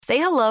Say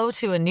hello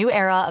to a new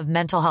era of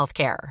mental health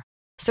care.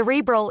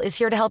 Cerebral is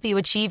here to help you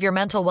achieve your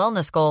mental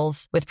wellness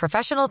goals with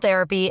professional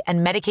therapy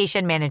and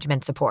medication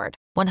management support.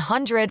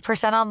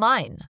 100%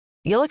 online.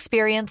 You'll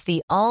experience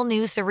the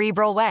all-new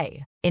Cerebral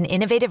Way, an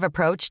innovative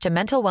approach to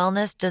mental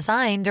wellness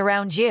designed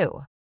around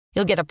you.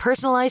 You'll get a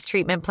personalized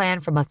treatment plan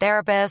from a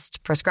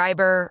therapist,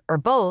 prescriber, or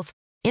both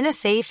in a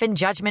safe and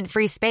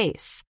judgment-free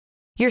space.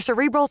 Your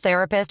Cerebral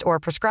therapist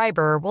or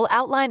prescriber will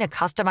outline a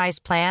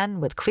customized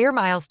plan with clear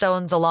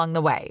milestones along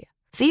the way,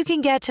 so you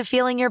can get to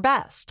feeling your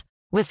best.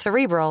 With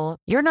Cerebral,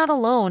 you're not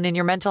alone in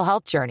your mental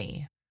health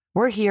journey.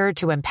 We're here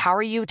to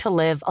empower you to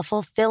live a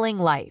fulfilling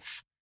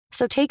life.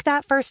 So take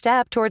that first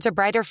step towards a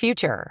brighter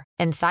future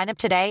and sign up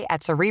today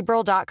at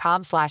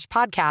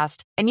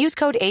Cerebral.com/podcast and use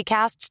code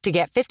ACAST to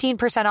get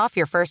 15% off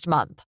your first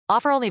month.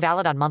 Offer only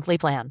valid on monthly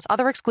plans.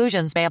 Other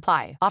exclusions may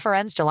apply. Offer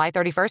ends July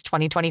 31st,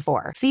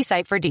 2024. See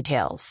site for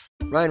details.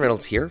 Ryan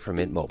Reynolds here from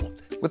Mint Mobile.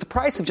 With the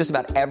price of just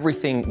about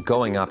everything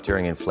going up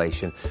during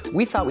inflation,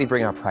 we thought we'd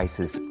bring our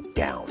prices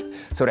down.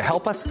 So to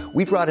help us,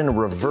 we brought in a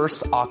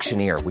reverse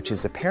auctioneer, which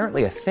is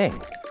apparently a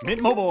thing. Mint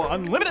Mobile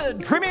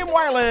Unlimited Premium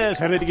Wireless.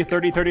 How to get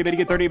 30, 30, bit to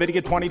get 30, bit to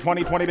get 20,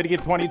 20, 20, bit to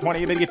get 20,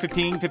 20, bit to get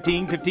 15,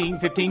 15, 15,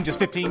 15, just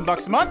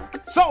 $15 a month?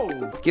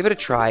 Sold! Give it a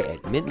try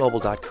at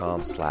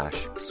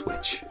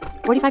mintmobile.com/switch.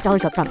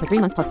 $45 up front for 3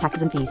 months plus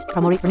taxes and fees.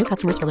 Promo rate for new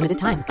customers for limited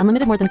time.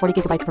 Unlimited more than 40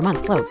 gigabytes per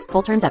month. Slows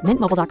full terms at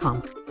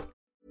mintmobile.com.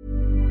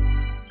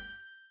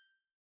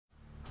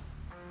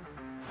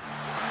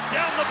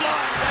 Down the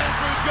blind,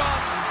 Andrew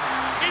John.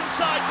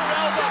 Inside for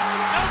Elba.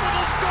 Elba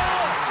will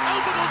score.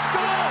 Elba will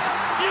score.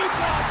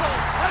 Newcastle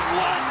have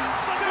won.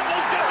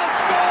 Sybil's going to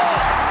score.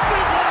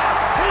 Fiddler,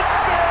 it's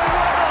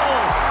farewell.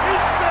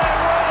 It's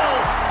farewell.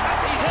 And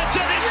he hits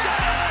it. He's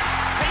got it.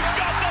 He's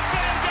got the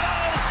field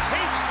goal.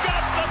 He's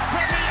got the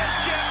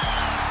premiership.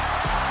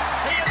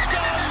 He has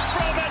gone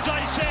from, as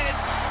I said,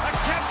 a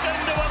captain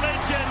to a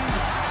legend.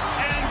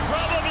 And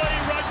probably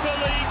rugby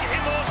league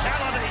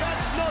immortality.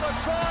 That's not a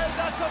try.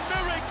 That's a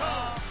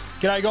miracle.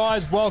 G'day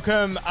guys,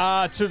 welcome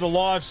to the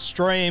live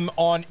stream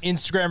on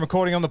Instagram,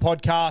 recording on the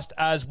podcast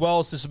as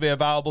well. So this will be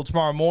available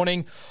tomorrow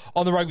morning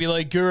on the Rugby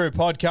League Guru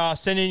podcast.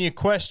 Send in your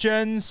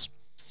questions.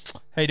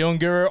 How you doing,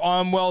 Guru?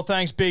 I'm well,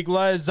 thanks, Big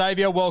Les.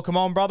 Xavier, welcome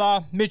on,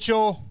 brother.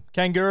 Mitchell,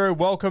 Kangaroo,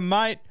 welcome,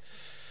 mate.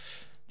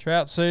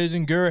 Trout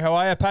season, Guru, how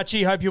are you?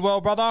 Apache, hope you're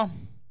well, brother.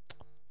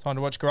 Time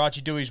to watch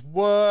Karachi do his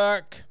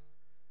work.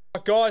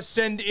 Guys,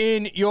 send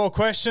in your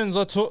questions.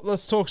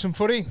 Let's talk some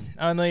footy.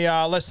 Only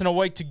less than a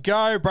week to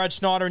go. Brad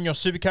Schneider in your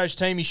Supercoach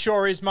team. He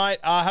sure is, mate.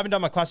 I haven't done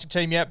my classic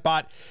team yet,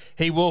 but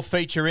he will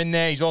feature in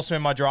there. He's also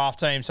in my draft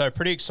team, so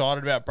pretty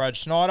excited about Brad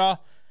Schneider.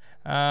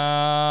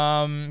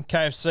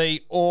 KFC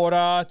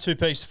order,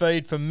 2-piece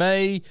feed for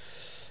me.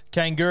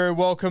 Kangaroo,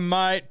 welcome,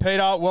 mate.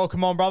 Peter,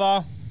 welcome on,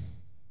 brother.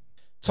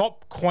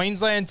 Top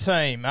Queensland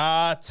team.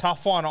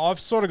 Tough one. I've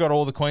sort of got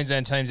all the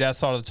Queensland teams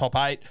outside of the top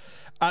 8.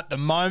 At the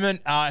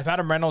moment, if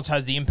Adam Reynolds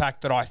has the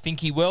impact that I think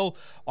he will,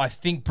 I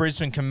think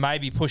Brisbane can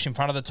maybe push in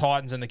front of the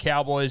Titans and the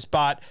Cowboys.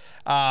 But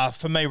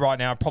for me right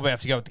now, I'd probably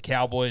have to go with the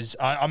Cowboys.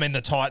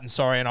 The Titans,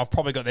 sorry, and I've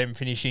probably got them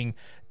finishing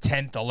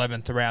 10th,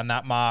 11th around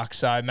that mark,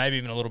 so maybe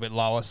even a little bit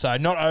lower. So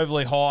not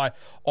overly high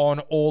on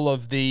all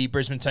of the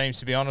Brisbane teams,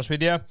 to be honest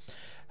with you.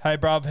 Hey,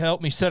 bruv,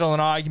 help me settle an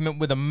argument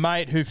with a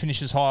mate who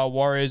finishes higher,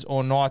 Warriors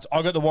or Knights.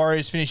 I got the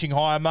Warriors finishing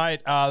higher,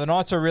 mate. The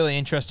Knights are a really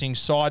interesting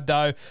side,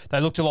 though. They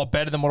looked a lot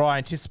better than what I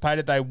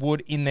anticipated they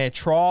would in their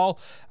trial,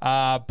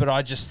 but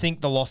I just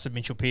think the loss of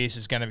Mitchell Pearce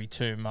is going to be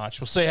too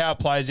much. We'll see how it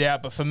plays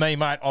out, but for me,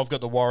 mate, I've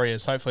got the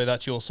Warriors. Hopefully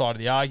that's your side of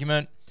the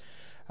argument.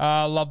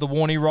 Love the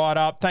Warney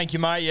write-up. Thank you,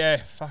 mate. Yeah,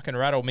 fucking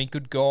rattled me.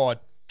 Good God.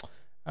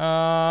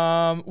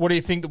 What do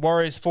you think the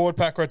Warriors forward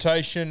pack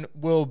rotation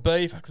will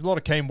be? There's a lot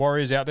of keen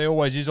Warriors out there,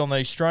 always is on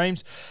these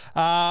streams.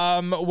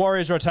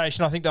 Warriors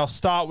rotation, I think they'll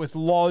start with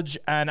Lodge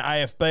and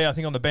AFB. I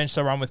think on the bench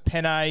they'll run with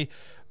Penne,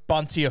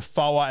 Bunty,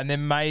 Afoa, and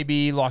then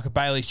maybe like a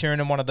Bailey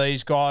Sheridan, one of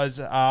these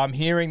guys. I'm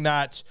hearing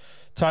that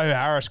Tohu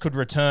Harris could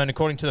return,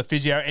 according to the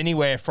physio,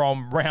 anywhere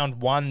from round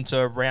 1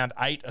 to round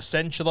 8,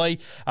 essentially.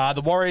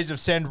 The Warriors have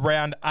said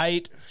round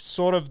 8,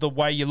 sort of the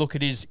way you look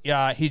at his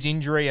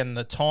injury and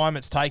the time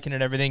it's taken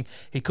and everything.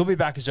 He could be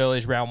back as early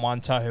as round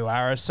 1, Tohu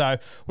Harris. So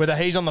whether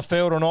he's on the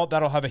field or not,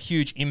 that'll have a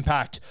huge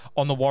impact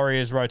on the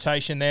Warriors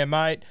rotation there,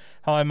 mate.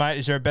 Hello, mate.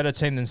 Is there a better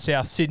team than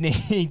South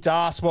Sydney?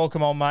 Das,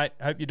 welcome on, mate.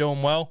 Hope you're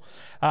doing well.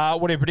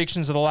 What are your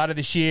predictions of the ladder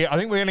this year? I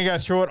think we're going to go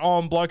through it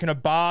on Bloke in a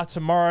Bar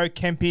tomorrow.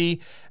 Kempy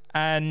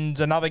and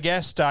another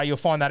guest. You'll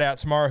find that out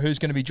tomorrow who's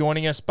going to be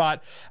joining us.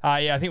 But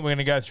I think we're going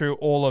to go through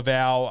all of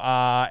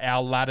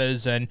our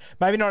ladders, and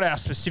maybe not our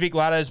specific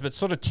ladders, but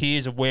sort of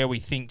tiers of where we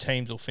think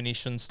teams will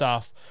finish and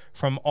stuff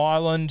from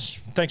Ireland.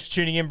 Thanks for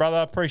tuning in, brother.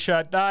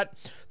 Appreciate that.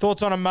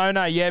 Thoughts on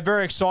Amona? Yeah,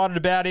 very excited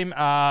about him.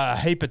 A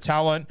heap of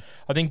talent.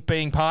 I think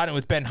being partnered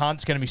with Ben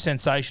Hunt's going to be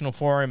sensational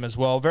for him as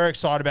well. Very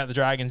excited about the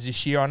Dragons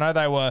this year. I know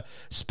they were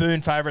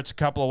spoon favourites a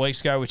couple of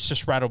weeks ago, which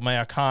just rattled me.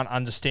 I can't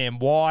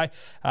understand why.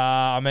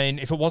 I mean,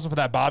 if it wasn't for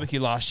that barbecue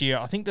last year,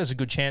 I think there's a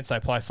good chance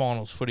they play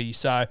finals footy.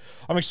 So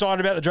I'm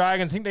excited about the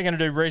Dragons. I think they're going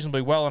to do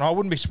reasonably well, and I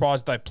wouldn't be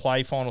surprised if they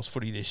play finals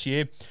footy this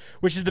year.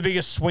 Which is the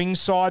biggest swing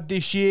side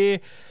this year?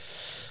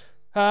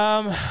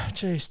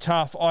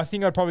 Tough. I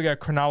think I'd probably go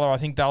Cronulla. I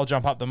think they'll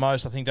jump up the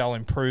most. I think they'll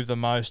improve the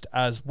most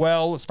as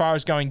well. As far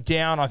as going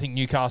down, I think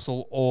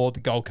Newcastle or the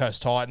Gold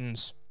Coast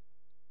Titans.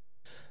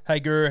 Hey,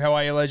 Guru, how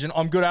are you, legend?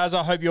 I'm good, as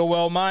I hope you're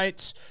well,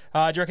 mate. Do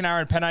you reckon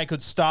Aaron Pene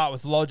could start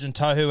with Lodge and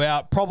Tohu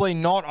out? Probably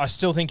not. I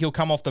still think he'll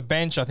come off the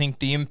bench. I think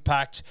the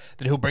impact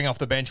that he'll bring off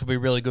the bench will be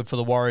really good for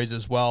the Warriors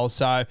as well.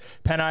 So,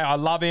 Pene, I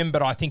love him,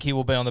 but I think he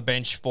will be on the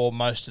bench for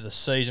most of the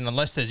season,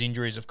 unless there's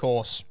injuries, of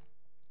course.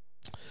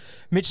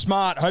 Mitch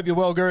Smart, hope you're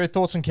well, Guru.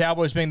 Thoughts on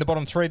Cowboys being the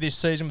bottom three this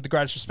season with the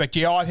greatest respect?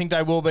 Yeah, I think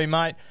they will be,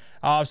 mate.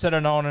 I've said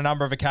it on a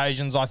number of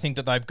occasions. I think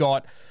that they've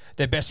got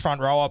their best front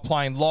rower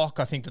playing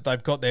lock. I think that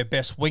they've got their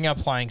best winger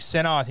playing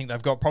centre. I think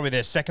they've got probably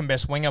their second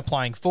best winger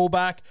playing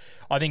fullback.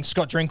 I think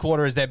Scott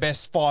Drinkwater is their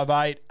best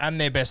 5'8" and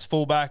their best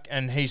fullback,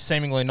 and he's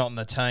seemingly not in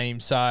the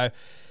team. So,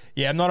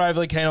 yeah, I'm not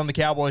overly keen on the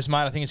Cowboys, mate.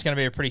 I think it's going to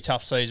be a pretty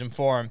tough season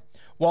for him.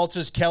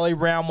 Walters Kelly,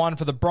 round one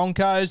for the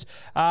Broncos.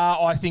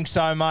 I think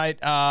so, mate.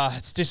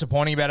 It's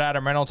disappointing about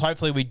Adam Reynolds.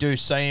 Hopefully we do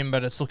see him,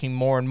 but it's looking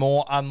more and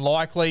more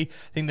unlikely.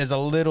 I think there's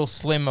a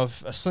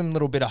slim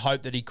little bit of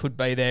hope that he could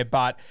be there,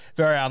 but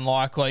very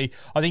unlikely.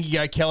 I think you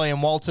go Kelly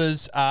and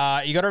Walters.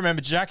 You got to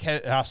remember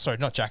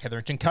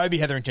Kobe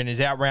Hetherington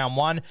is out round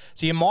one,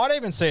 so you might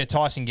even see a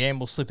Tyson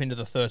Gamble slip into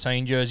the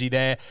 13 jersey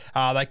there.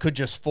 They could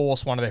just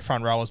force one of their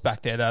front rowers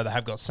back there, though. They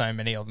have got so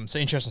many of them. So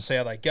interesting to see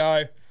how they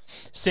go.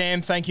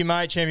 Sam, thank you,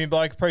 mate. Champion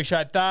bloke.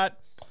 Appreciate that.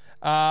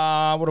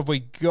 What have we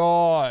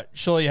got?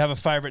 Surely you have a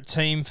favourite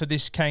team for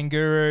this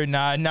Kangaroo.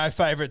 No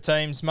favourite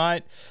teams,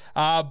 mate.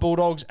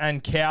 Bulldogs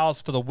and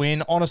Cows for the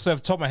win. Honestly, off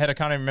the top of my head, I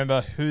can't even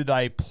remember who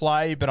they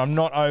play, but I'm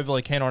not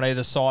overly keen on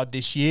either side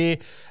this year.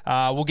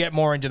 We'll get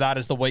more into that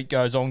as the week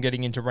goes on,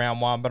 getting into round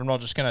one, but I'm not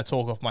just going to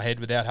talk off my head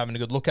without having a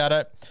good look at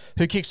it.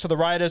 Who kicks for the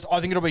Raiders? I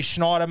think it'll be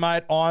Schneider,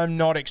 mate. I'm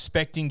not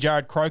expecting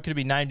Jared Croker to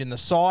be named in the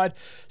side.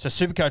 So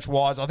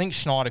Supercoach-wise, I think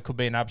Schneider could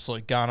be an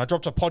absolute gun. I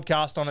dropped a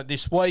podcast on it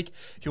this week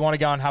if you want to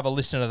go and have a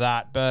listen to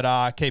that,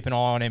 but keep an eye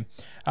on him.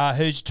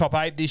 Who's top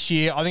 8 this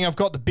year? I think I've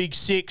got the big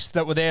 6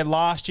 that were there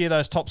last year,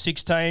 those top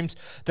 6 teams.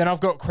 Then I've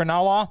got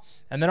Cronulla,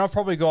 and then I've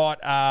probably got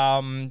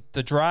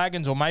the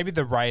Dragons or maybe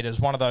the Raiders.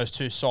 One of those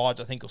two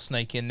sides I think will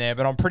sneak in there,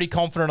 but I'm pretty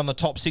confident on the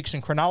top 6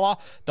 in Cronulla,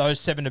 those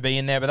 7 to be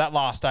in there, but that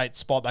last 8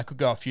 spot, that could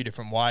go a few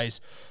different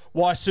ways.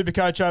 Why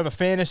Supercoach over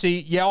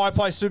Fantasy? Yeah, I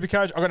play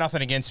Supercoach. I've got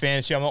nothing against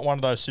Fantasy. I'm not one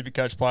of those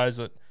Supercoach players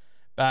that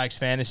bags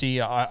fantasy.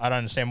 I don't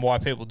understand why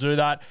people do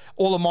that.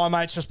 All of my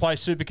mates just play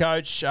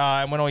Supercoach,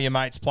 and when all your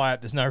mates play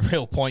it, there's no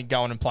real point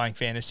going and playing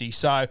fantasy.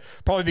 So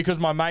probably because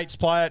my mates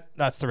play it,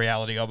 that's the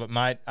reality of it,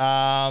 mate.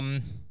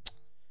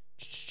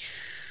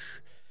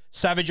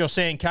 Savage or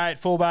C&K at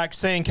fullback.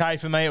 C&K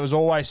for me. It was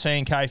always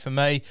C&K for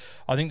me.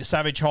 I think the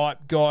Savage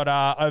hype got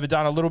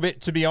overdone a little bit,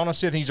 to be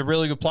honest. I think he's a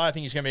really good player. I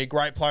think he's going to be a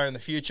great player in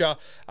the future.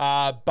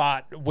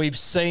 But we've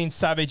seen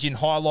Savage in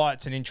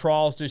highlights and in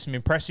trials do some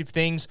impressive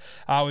things.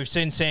 We've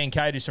seen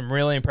C&K do some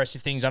really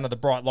impressive things under the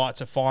bright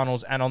lights of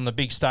finals and on the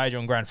big stage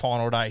on grand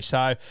final day.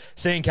 So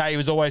C&K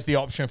was always the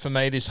option for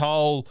me. This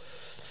whole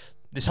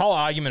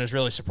argument has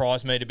really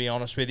surprised me, to be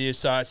honest with you.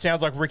 So it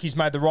sounds like Ricky's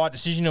made the right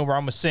decision. He'll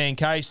run with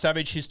C&K.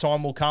 Savage, his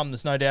time will come.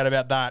 There's no doubt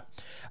about that.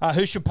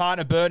 Who should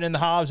partner Burton in the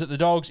halves at the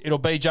Dogs? It'll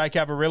be Jake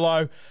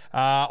Averillo.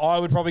 I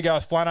would probably go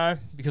with Flano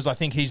because I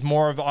think he's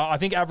more of... I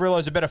think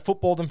Averillo's a better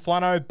footballer than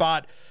Flano,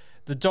 but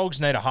the Dogs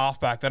need a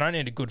halfback. They don't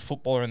need a good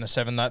footballer in the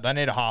 7. They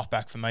need a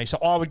halfback for me. So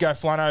I would go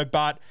Flano,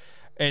 but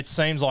it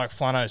seems like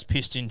Flano's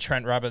pissed in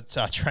Trent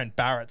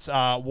Barrett's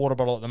water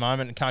bottle at the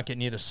moment and can't get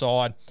near the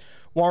side.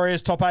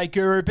 Warriors top 8,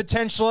 Guru.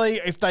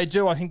 Potentially, if they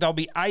do, I think they'll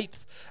be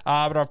 8th.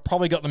 But I've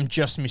probably got them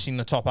just missing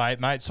the top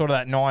 8, mate. Sort of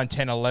that 9,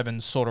 10,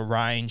 11 sort of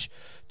range.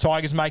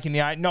 Tigers making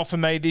the 8. Not for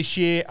me this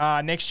year.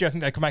 Next year, I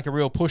think they could make a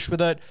real push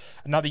with it.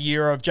 Another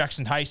year of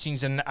Jackson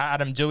Hastings and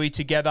Adam Dewey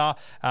together.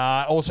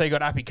 Also, you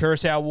got Api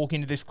Curacao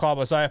walking into this club,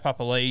 Isaiah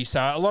Papali'i. So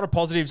a lot of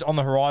positives on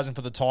the horizon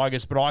for the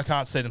Tigers, but I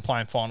can't see them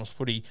playing finals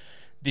footy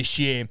this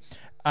year.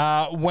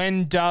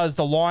 When does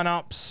the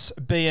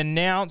lineups be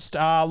announced?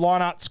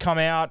 Lineups come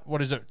out,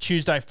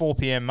 Tuesday 4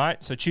 p.m, mate.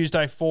 So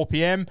Tuesday 4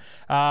 p.m.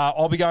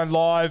 I'll be going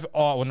live.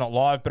 Well, not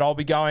live, but I'll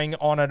be going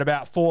on at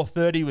about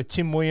 4:30 with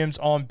Tim Williams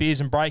on Beers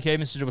and Break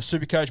Evens to do a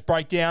Supercoach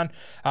breakdown.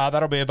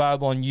 That'll be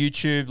available on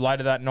YouTube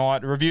later that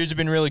night. The reviews have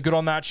been really good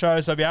on that show,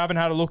 so if you haven't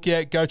had a look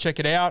yet, go check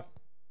it out.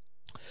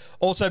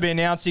 Also be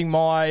announcing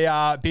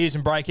my Beers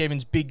and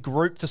Break-Evens big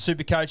group for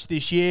Supercoach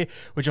this year,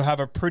 which will have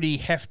a pretty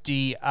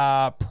hefty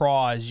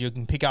prize. You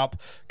can pick up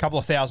a couple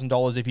of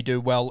 $1,000 if you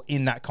do well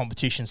in that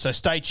competition. So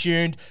stay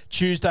tuned.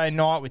 Tuesday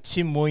night with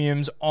Tim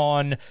Williams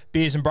on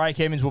Beers and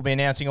Break-Evens. We'll be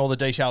announcing all the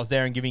details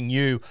there and giving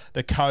you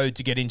the code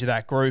to get into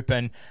that group.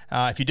 And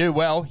if you do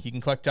well, you can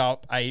collect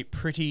up a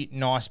pretty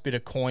nice bit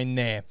of coin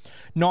there.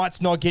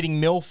 Knight's not getting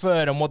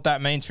Milford and what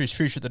that means for his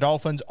future at the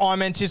Dolphins.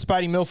 I'm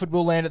anticipating Milford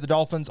will land at the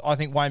Dolphins. I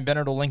think Wayne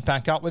Bennett will link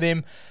back up with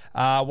him.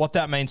 What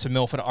that means for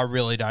Milford, I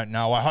really don't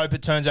know. I hope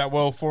it turns out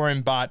well for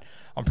him, but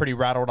I'm pretty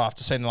rattled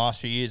after seeing the last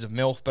few years of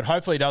Milf. But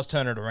hopefully he does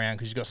turn it around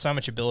because he's got so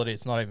much ability,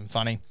 it's not even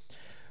funny.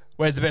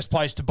 Where's the best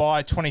place to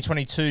buy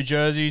 2022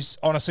 jerseys?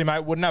 Honestly,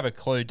 mate, wouldn't have a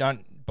clue.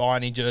 Don't buy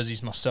any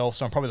jerseys myself,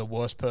 so I'm probably the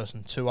worst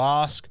person to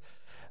ask.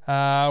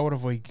 What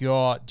have we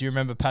got? Do you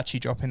remember Patchy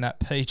dropping that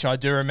peach? I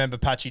do remember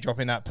Patchy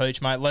dropping that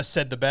peach, mate. Less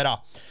said, the better.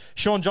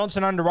 Sean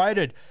Johnson,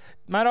 underrated.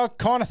 Mate, I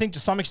kind of think to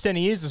some extent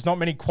he is. There's not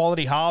many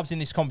quality halves in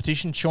this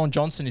competition. Sean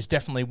Johnson is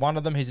definitely one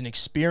of them. He's an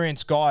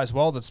experienced guy as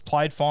well that's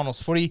played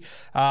finals footy.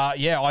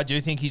 I do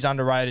think he's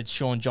underrated,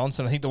 Sean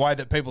Johnson. I think the way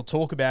that people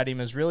talk about him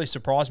has really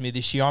surprised me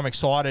this year. I'm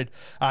excited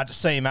to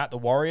see him at the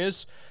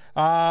Warriors.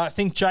 I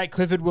think Jake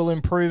Clifford will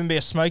improve and be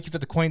a smoky for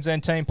the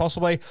Queensland team,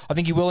 possibly. I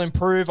think he will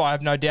improve. I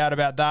have no doubt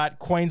about that.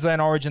 Queensland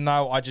origin,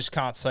 though, I just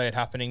can't see it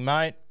happening,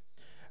 mate.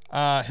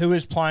 Who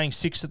is playing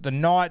 6 at the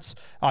Knights?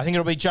 I think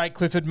it'll be Jake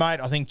Clifford,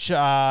 mate. I think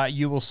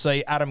you will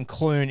see Adam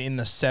Clune in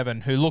the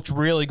 7, who looked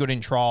really good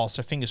in trial,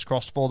 so fingers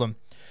crossed for them.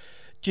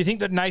 Do you think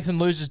that Nathan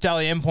loses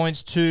Dally M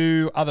points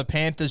to other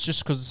Panthers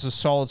just because it's a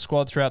solid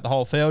squad throughout the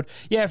whole field?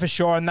 Yeah, for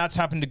sure, and that's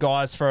happened to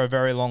guys for a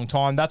very long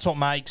time. That's what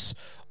makes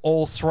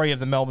all 3 of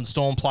the Melbourne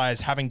Storm players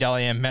having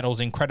Dally M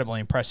medals incredibly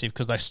impressive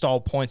because they stole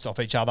points off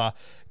each other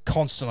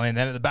constantly. And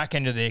then at the back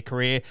end of their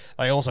career,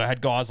 they also had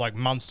guys like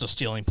Munster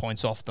stealing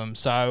points off them.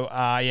 So,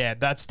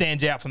 that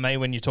stands out for me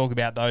when you talk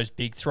about those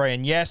big 3.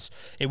 And yes,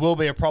 it will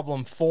be a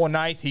problem for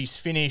Nath. He's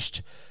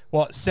finished,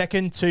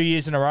 second 2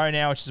 years in a row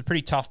now, which is a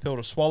pretty tough pill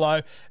to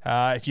swallow.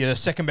 If you're the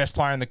second best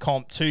player in the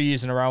comp 2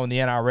 years in a row in the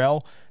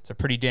NRL, it's a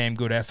pretty damn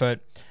good effort.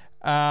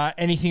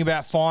 Anything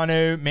about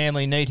Fainu?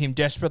 Manly need him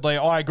desperately.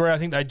 I agree. I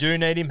think they do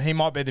need him. He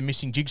might be the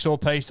missing jigsaw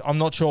piece. I'm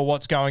not sure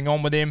what's going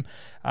on with him.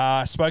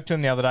 I spoke to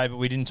him the other day, but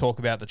we didn't talk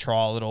about the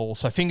trial at all.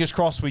 So fingers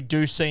crossed we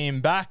do see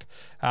him back.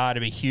 It'd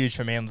be huge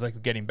for Manly if they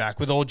could get him back.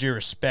 With all due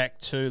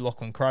respect to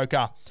Lachlan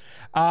Croker.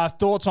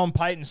 Thoughts on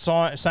Peyton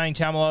saying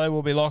Tamalolo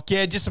will be locked?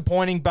 Yeah,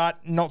 disappointing, but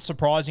not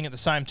surprising at the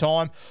same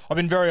time. I've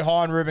been very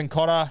high on Ruben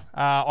Cotter.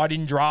 I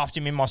didn't draft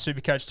him in my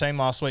Supercoach team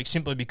last week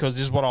simply because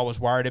this is what I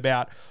was worried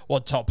about,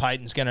 what Top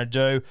Peyton's going to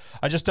do.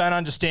 I just don't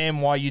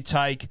understand why you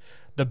take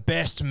the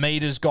best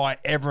meters guy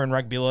ever in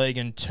rugby league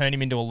and turn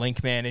him into a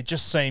link man. It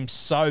just seems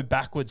so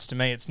backwards to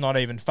me. It's not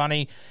even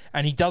funny.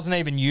 And he doesn't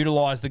even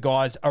utilise the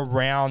guys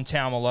around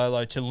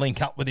Taumalolo to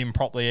link up with him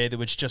properly either,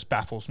 which just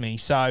baffles me.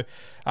 So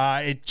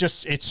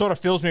it sort of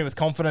fills me with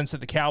confidence that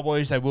the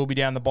Cowboys, they will be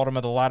down the bottom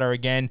of the ladder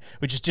again,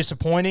 which is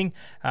disappointing.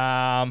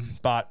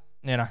 But,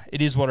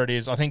 it is what it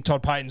is. I think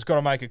Todd Payton's got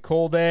to make a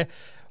call there.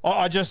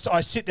 I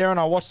sit there and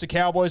I watch the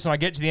Cowboys and I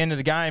get to the end of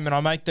the game and I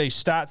make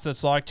these stats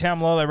that's like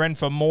Taumalolo ran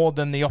for more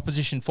than the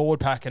opposition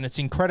forward pack, and it's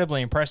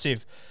incredibly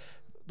impressive.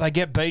 They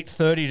get beat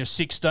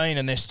 30-16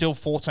 and they're still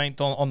 14th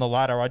on the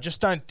ladder. I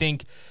just don't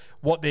think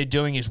what they're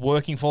doing is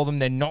working for them.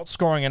 They're not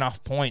scoring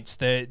enough points.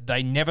 They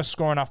never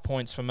score enough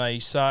points for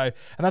me. So, and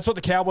that's what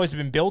the Cowboys have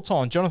been built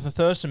on. Jonathan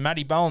Thurston,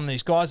 Matty Bowen,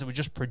 these guys that would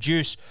just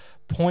produce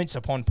points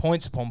upon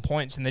points upon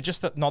points, and they're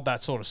just not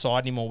that sort of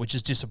side anymore, which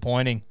is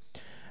disappointing.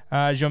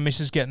 Is your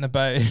missus getting the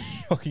bait?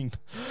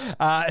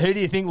 Who do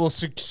you think will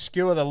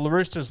secure the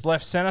Roosters'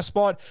 left centre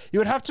spot? You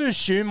would have to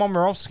assume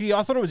Momirovski.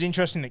 I thought it was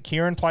interesting that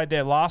Kieran played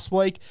there last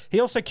week. He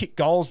also kicked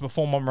goals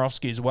before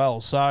Momirovski as well.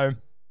 So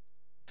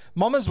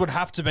Mommers would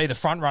have to be the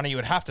front runner, you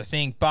would have to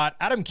think. But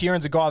Adam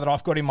Kieran's a guy that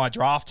I've got in my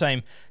draft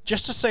team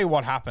just to see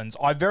what happens.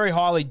 I very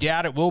highly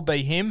doubt it will be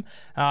him.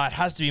 It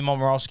has to be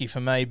Momirovski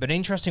for me. But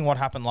interesting what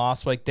happened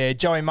last week there.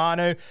 Joey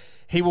Manu,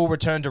 he will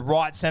return to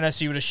right centre,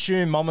 so you would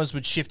assume Mommers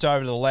would shift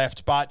over to the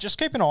left. But just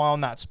keep an eye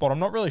on that spot. I'm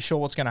not really sure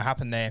what's going to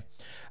happen there.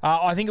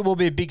 I think it will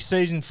be a big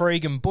season for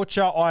Egan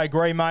Butcher. I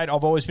agree, mate.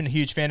 I've always been a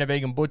huge fan of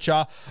Egan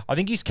Butcher. I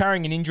think he's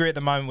carrying an injury at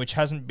the moment, which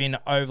hasn't been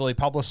overly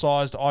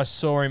publicised. I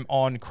saw him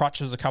on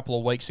crutches a couple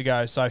of weeks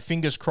ago, so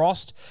fingers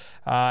crossed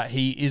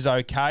he is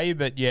okay.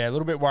 But yeah, a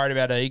little bit worried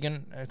about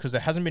Egan because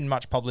there hasn't been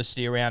much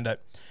publicity around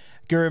it.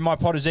 Guru, my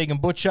pot is Egan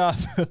Butcher.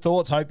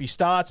 Thoughts? Hope he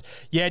starts.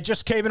 Yeah,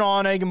 just keep an eye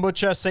on Egan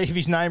Butcher. See if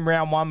he's named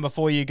round one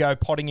before you go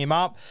potting him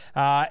up.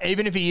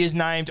 Even if he is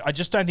named, I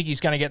just don't think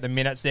he's going to get the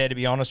minutes there, to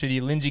be honest with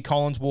you. Lindsay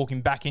Collins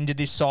walking back into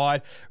this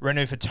side.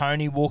 Renu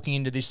Fatoni walking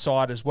into this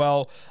side as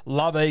well.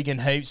 Love Egan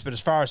heaps, but as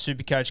far as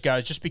Supercoach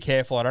goes, just be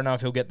careful. I don't know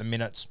if he'll get the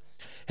minutes.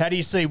 How do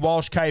you see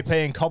Walsh, KP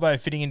and Cobbo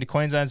fitting into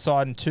Queensland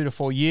side in 2 to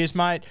 4 years,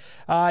 mate?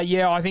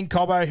 I think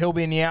Cobbo, he'll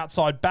be in the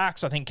outside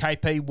backs. I think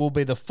KP will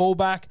be the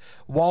fullback.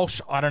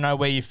 Walsh, I don't know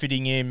where you're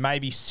fitting in.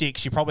 Maybe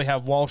 6. You probably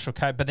have Walsh or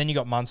KP, but then you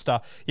got Munster.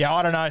 Yeah,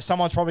 I don't know.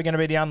 Someone's probably going to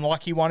be the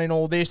unlucky one in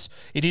all this.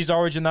 It is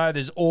Origin, though.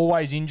 There's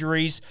always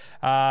injuries.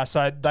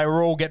 So they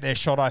will all get their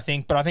shot, I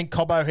think. But I think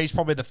Cobbo, he's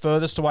probably the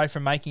furthest away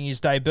from making his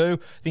debut.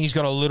 I think he's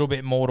got a little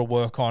bit more to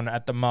work on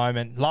at the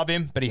moment. Love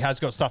him, but he has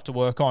got stuff to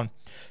work on.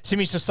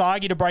 Simi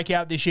Sasagi to break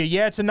out this year.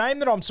 Yeah, it's a name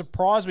that I'm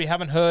surprised we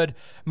haven't heard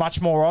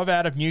much more of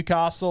out of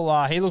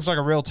Newcastle. He looks like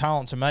a real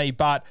talent to me,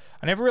 but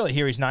I never really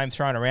hear his name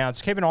thrown around.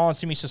 So keep an eye on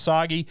Simi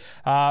Sasagi.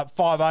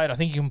 5'8". I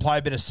think he can play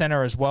a bit of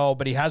centre as well,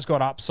 but he has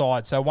got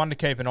upside. So one to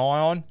keep an eye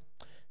on.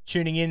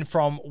 Tuning in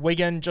from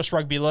Wigan, Just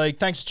Rugby League.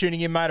 Thanks for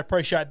tuning in, mate.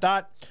 Appreciate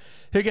that.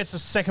 Who gets the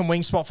second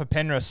wing spot for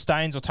Penrith,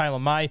 Staines or Taylor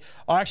May?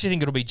 I actually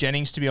think it'll be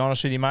Jennings, to be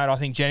honest with you, mate. I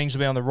think Jennings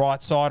will be on the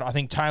right side. I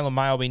think Taylor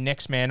May will be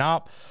next man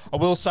up. I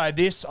will say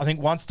this. I think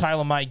once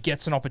Taylor May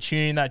gets an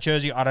opportunity in that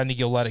jersey, I don't think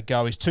he'll let it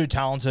go. He's too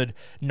talented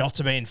not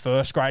to be in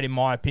first grade, in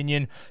my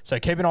opinion. So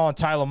keep an eye on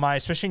Taylor May,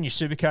 especially in your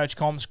Supercoach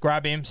comps.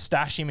 Grab him,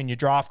 stash him in your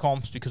draft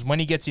comps, because when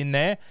he gets in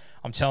there,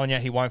 I'm telling you,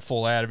 he won't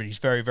fall out of it. He's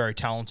very, very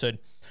talented.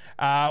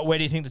 Where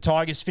do you think the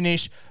Tigers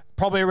finish?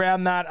 Probably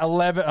around that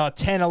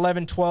 10,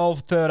 11, 12,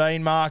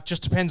 13 mark.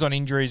 Just depends on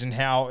injuries and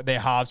how their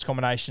halves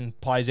combination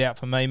plays out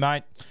for me,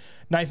 mate.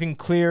 Nathan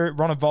Cleary,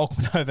 Ronald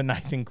Volkman over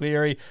Nathan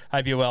Cleary.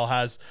 Hope you well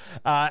has.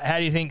 How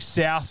do you think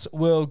Souths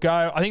will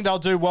go? I think they'll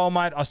do well,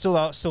 mate. I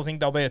still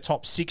think they'll be a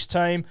top 6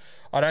 team.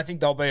 I don't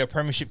think they'll be a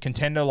premiership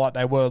contender like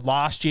they were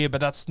last year,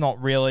 but that's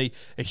not really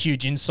a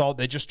huge insult.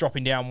 They're just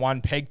dropping down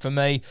one peg for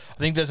me. I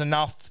think there's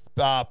enough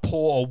poor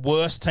or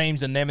worse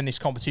teams than them in this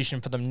competition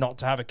for them not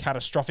to have a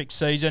catastrophic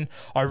season.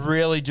 I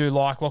really do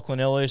like Lachlan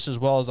Ilias as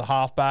well as a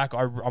halfback.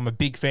 I'm a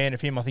big fan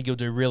of him. I think he'll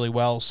do really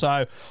well.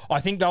 So I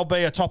think they'll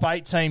be a top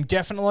 8 team,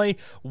 definitely.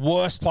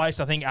 Worst place,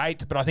 I think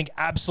 8th, but I think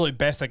absolute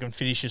best they can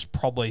finish is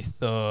probably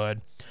 3rd.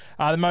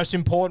 The most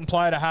important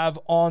player to have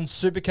on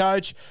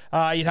Supercoach,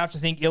 you'd have to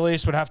think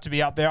Ilias would have to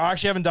be up there. I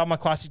actually haven't done my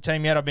classic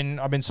team yet. I've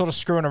been sort of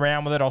screwing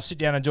around with it. I'll sit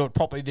down and do it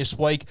properly this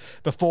week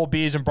before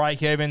beers and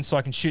break even, so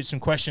I can shoot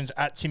some questions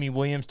at Timmy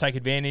Williams, take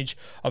advantage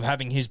of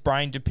having his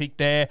brain to pick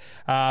there.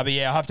 But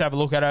yeah, I'll have to have a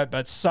look at it.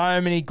 But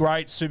so many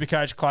great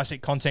Supercoach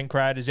classic content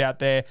creators out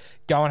there.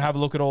 Go and have a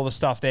look at all the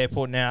stuff they're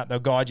putting out. They'll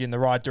guide you in the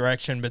right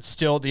direction. But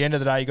still, at the end of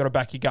the day, you got to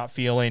back your gut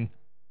feel in.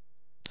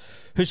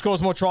 Who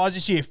scores more tries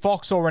this year,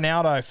 Fox or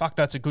Ronaldo? Fuck,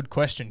 that's a good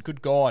question.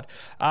 Good God.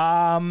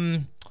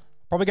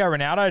 Probably go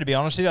Ronaldo, to be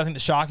honest with you. I think the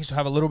Sharkies will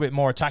have a little bit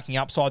more attacking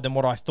upside than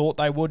what I thought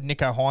they would.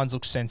 Nico Hines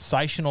looks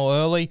sensational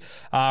early.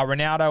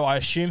 Ronaldo, I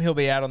assume he'll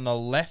be out on the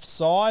left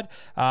side.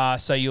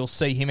 So you'll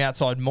see him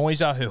outside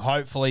Moiser, who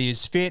hopefully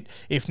is fit.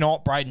 If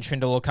not, Braden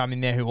Trindle will come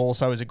in there, who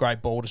also is a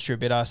great ball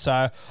distributor.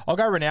 So I'll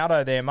go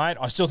Ronaldo there, mate.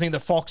 I still think that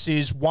Fox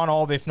is one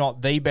of, if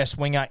not the best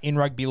winger in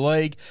rugby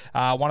league.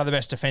 One of the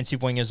best defensive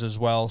wingers as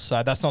well.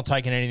 So that's not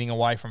taking anything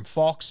away from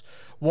Fox.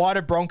 Why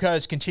do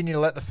Broncos continue to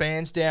let the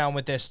fans down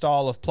with their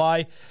style of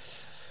play?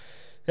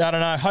 I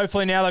don't know.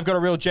 Hopefully now they've got a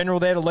real general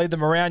there to lead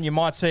them around. You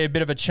might see a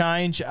bit of a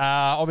change.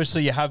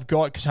 Obviously, you have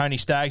got Tony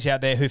Staggs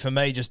out there, who for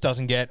me just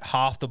doesn't get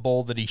half the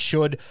ball that he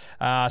should.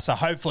 So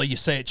hopefully you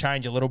see it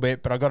change a little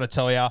bit. But I got to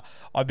tell you,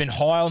 I've been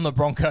high on the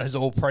Broncos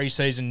all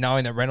preseason,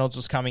 knowing that Reynolds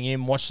was coming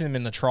in, watching them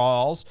in the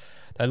trials.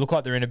 They look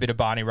like they're in a bit of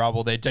Barney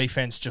rubble. Their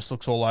defense just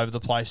looks all over the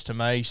place to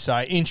me.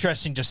 So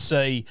interesting to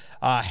see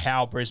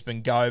how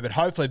Brisbane go, but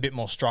hopefully a bit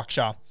more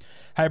structure.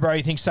 Hey, bro,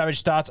 you think Savage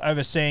starts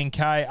over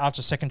CNK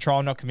after second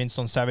trial? Not convinced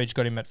on Savage.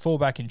 Got him at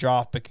fullback in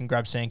draft, but can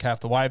grab CNK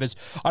off the waivers.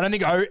 I don't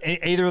think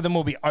either of them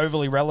will be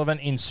overly relevant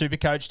in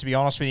Supercoach, to be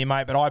honest with you,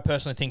 mate, but I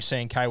personally think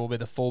CNK will be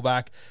the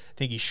fullback. I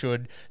think he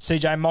should.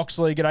 CJ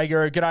Moxley, g'day,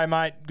 Guru. G'day,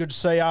 mate. Good to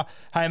see ya.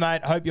 Hey,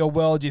 mate, hope you're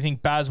well. Do you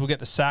think Baz will get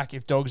the sack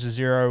if Dogs are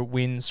 0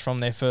 wins from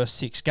their first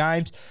 6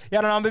 games? Yeah,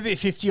 I don't know. I'm a bit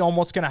 50 on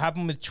what's going to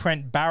happen with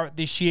Trent Barrett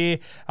this year.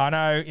 I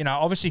know,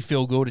 obviously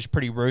Phil Gould is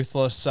pretty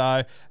ruthless,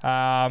 so...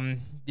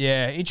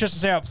 yeah, interesting to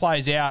see how it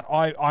plays out.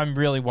 I'm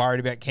really worried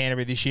about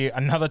Canterbury this year.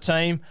 Another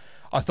team,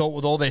 I thought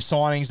with all their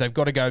signings, they've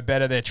got to go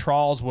better. Their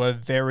trials were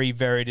very,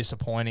 very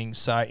disappointing.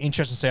 So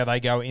interesting to see how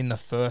they go in the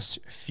first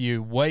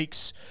few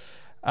weeks.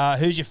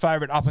 Who's your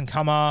favourite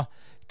up-and-comer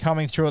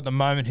coming through at the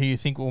moment who you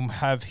think will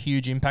have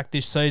huge impact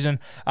this season?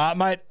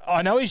 Mate,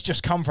 I know he's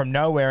just come from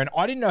nowhere, and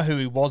I didn't know who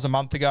he was a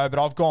month ago, but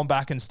I've gone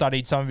back and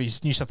studied some of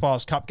his New South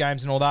Wales Cup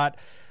games and all that.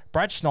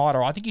 Brad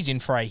Schneider, I think he's in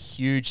for a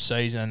huge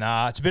season.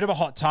 It's a bit of a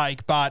hot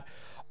take, but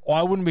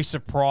I wouldn't be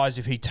surprised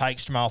if he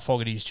takes Jamal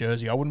Fogarty's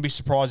jersey. I wouldn't be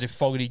surprised if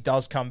Fogarty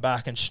does come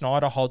back and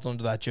Schneider holds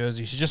onto that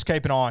jersey. So just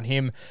keep an eye on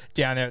him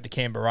down there at the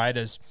Canberra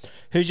Raiders.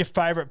 Who's your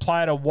favourite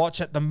player to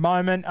watch at the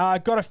moment?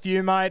 Got a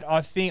few, mate.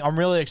 I think I'm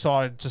really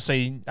excited to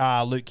see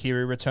Luke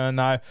Keary return,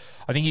 though.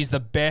 I think he's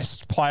the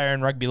best player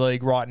in rugby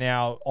league right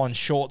now on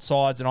short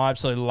sides, and I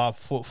absolutely love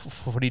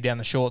footy down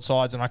the short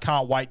sides, and I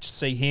can't wait to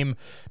see him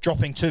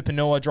dropping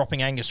Tupanua,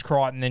 dropping Angus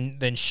Crichton,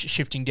 then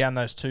shifting down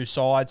those two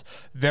sides.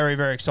 Very,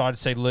 very excited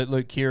to see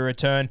Luke Keary Cleary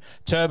return.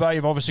 Turbo,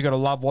 you've obviously got to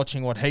love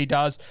watching what he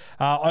does.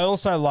 I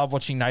also love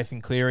watching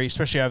Nathan Cleary,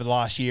 especially over the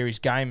last year. His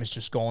game has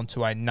just gone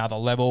to another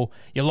level.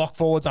 Your lock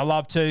forwards, I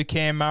love too.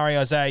 Cam Murray,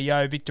 Isaiah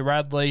Yeo, Victor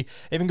Radley,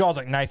 even guys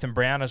like Nathan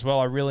Brown as well.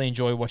 I really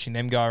enjoy watching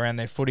them go around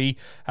their footy.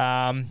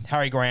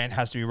 Harry Grant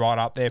has to be right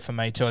up there for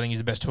me too. I think he's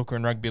the best hooker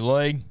in rugby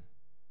league.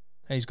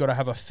 He's got to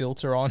have a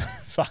filter on.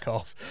 Fuck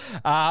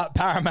off.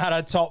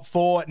 Parramatta, top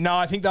 4. No,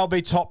 I think they'll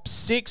be top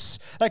 6.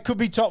 They could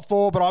be top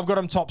 4, but I've got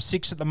them top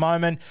 6 at the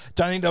moment.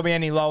 Don't think they'll be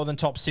any lower than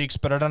top 6,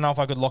 but I don't know if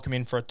I could lock them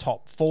in for a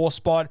top 4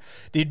 spot.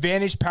 The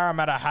advantage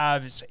Parramatta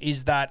has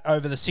is that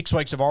over the 6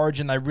 weeks of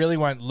Origin, they really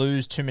won't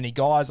lose too many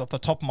guys. Off the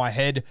top of my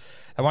head,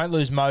 they won't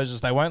lose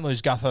Moses. They won't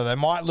lose Gutho. They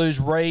might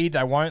lose Reed.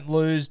 They won't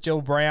lose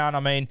Dill Brown.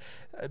 I mean,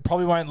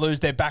 probably won't lose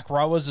their back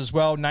rowers as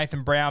well.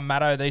 Nathan Brown,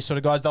 Matto, these sort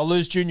of guys. They'll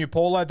lose Junior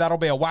Paulo. That'll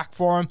be a whack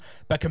for them.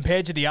 But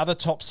compared to the other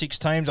top 6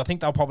 teams, I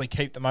think they'll probably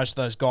keep the most of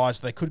those guys.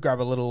 So they could grab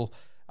a little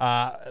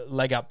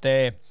leg up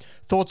there.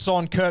 Thoughts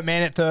on Kurt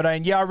Mann at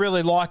 13? Yeah, I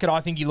really like it.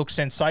 I think he looks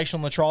sensational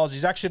in the trials.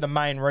 He's actually the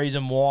main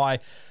reason why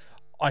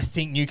I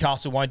think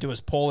Newcastle won't do as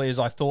poorly as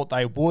I thought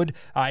they would.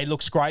 He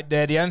looks great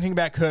there. The only thing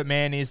about Kurt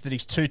Mann is that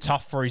he's too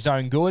tough for his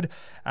own good.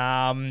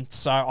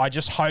 So I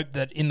just hope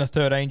that in the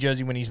 13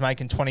 jersey, when he's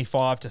making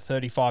 25 to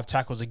 35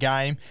 tackles a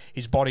game,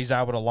 his body's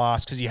able to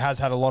last, because he has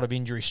had a lot of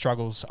injury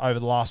struggles over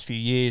the last few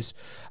years.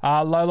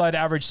 Lolo to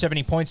average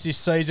 70 points this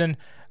season.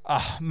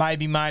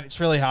 Maybe, mate.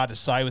 It's really hard to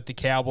say with the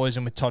Cowboys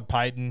and with Todd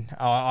Payten.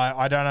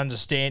 I don't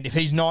understand. If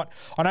he's not...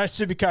 I know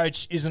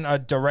Supercoach isn't a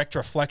direct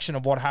reflection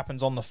of what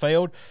happens on the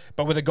field,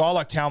 but with a guy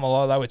like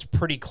Taumalolo, it's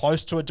pretty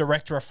close to a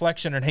direct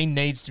reflection, and he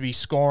needs to be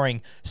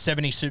scoring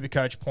 70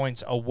 Supercoach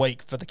points a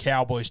week for the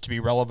Cowboys to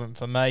be relevant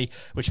for me,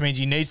 which means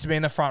he needs to be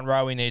in the front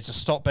row. He needs to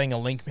stop being a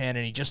link man,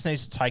 and he just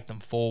needs to take them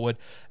forward.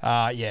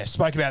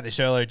 Spoke about this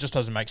earlier. It just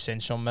doesn't make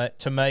sense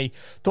to me.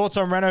 Thoughts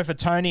on Reno for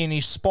Tony and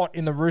his spot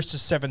in the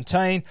Roosters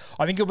 17?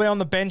 I think he'll be on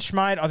the bench,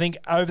 mate. I think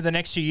over the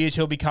next few years,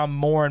 he'll become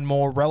more and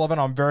more relevant.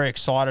 I'm very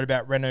excited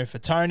about Renu for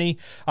Tony.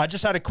 I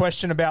just had a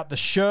question about the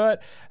shirt.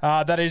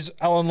 That is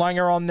Alan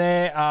Langer on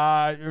there.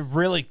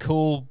 Really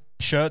cool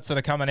shirts that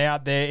are coming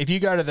out there. If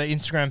you go to the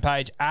Instagram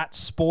page at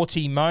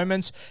Sporty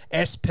Moments,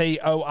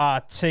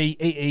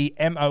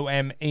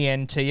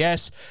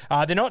 SporteeMoments,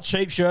 they're not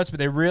cheap shirts, but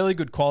they're really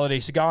good quality,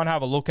 so go and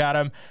have a look at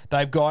them.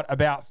 They've got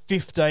about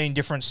 15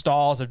 different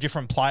styles of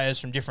different players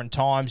from different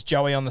times.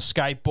 Joey on the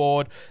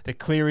skateboard, the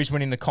Clearys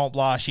winning the comp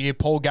last year,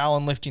 Paul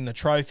Gallen lifting the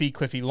trophy,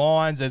 Cliffy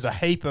Lyons. There's a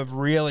heap of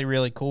really,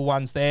 really cool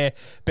ones there.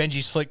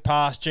 Benji's flick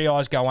pass,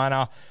 GI's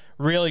goanna.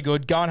 Really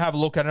good. Go and have a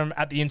look at them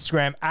at the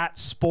Instagram at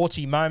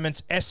Sporty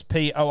Moments,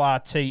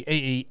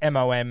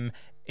 SporteeMoments.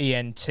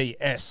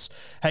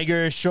 Hey,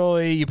 Guru,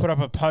 surely you put up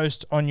a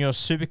post on your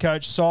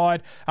Supercoach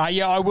side.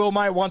 Yeah, I will,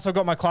 mate. Once I've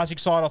got my Classic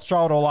side, I'll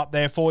throw it all up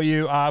there for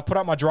you. Put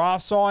up my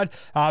draft side,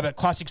 but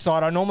Classic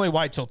side, I normally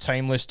wait till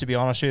team list, to be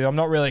honest with you. I'm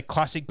not really a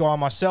Classic guy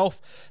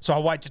myself, so I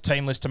wait to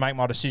team list to make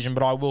my decision,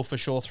 but I will for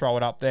sure throw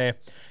it up there. Do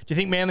you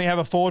think Manly have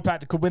a forward pack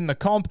that could win the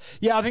comp?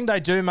 Yeah, I think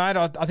they do, mate.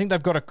 I think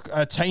they've got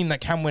a team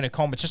that can win a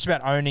comp. It's just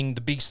about owning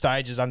the big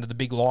stages under the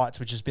big lights,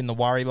 which has been the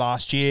worry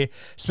last year.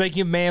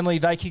 Speaking of Manly,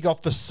 they kick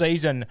off the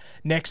season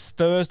next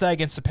Thursday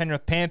against the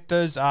Penrith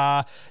Panthers.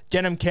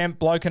 Denham Kemp,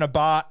 Bloke in a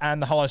Bar,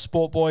 and the Hello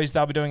Sport Boys,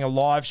 they'll be doing a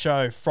live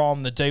show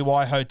from the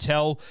DY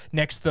Hotel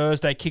next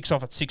Thursday. Kicks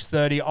off at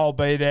 6:30. I'll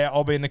be there.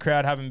 I'll be in the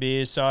crowd having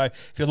beers. So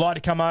if you'd like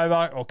to come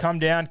over or come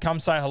down, come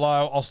say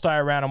hello. I'll stay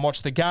around and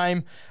watch the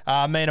game.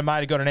 Me and a mate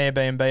have got an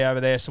Airbnb over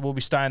there, so we'll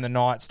be staying the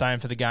night, staying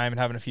for the game and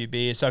having a few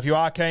beers. So if you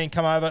are keen,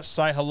 come over,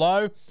 say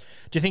hello.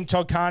 Do you think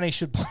Todd Carney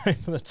should play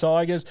for the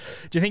Tigers?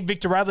 Do you think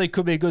Victor Radley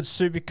could be a good for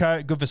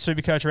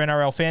Supercoach or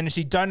NRL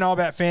fantasy? Don't know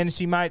about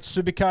fantasy, mate.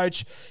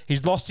 Supercoach,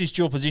 he's lost his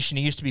dual position.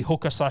 He used to be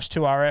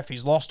hooker/2RF.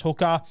 He's lost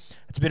hooker.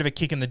 It's a bit of a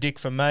kick in the dick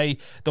for me.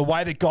 The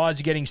way that guys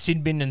are getting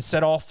sin-binned and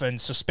set off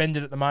and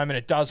suspended at the moment,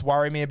 it does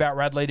worry me about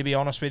Radley, to be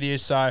honest with you.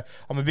 So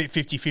I'm a bit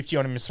 50-50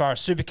 on him as far as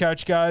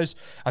Supercoach goes.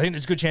 I think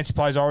there's a good chance he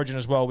plays Origin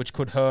as well, which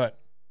could hurt.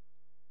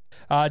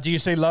 Do you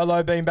see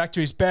Lolo being back to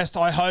his best?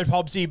 I hope,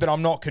 Hobbsy, but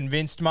I'm not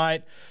convinced,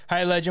 mate.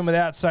 Hey, Legend,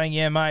 without saying,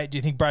 yeah, mate, do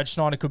you think Brad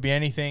Schneider could be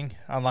anything?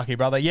 Unlucky,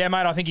 brother. Yeah,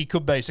 mate, I think he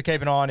could be, so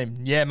keep an eye on him.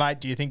 Yeah, mate,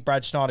 do you think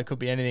Brad Schneider could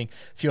be anything?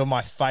 A few of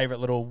my favourite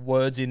little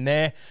words in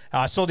there.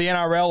 I saw the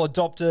NRL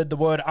adopted the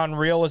word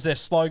unreal as their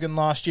slogan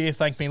last year.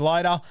 Thank me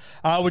later.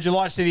 Would you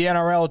like to see the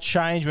NRL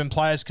change when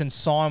players can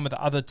sign with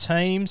other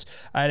teams?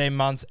 18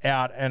 months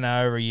out and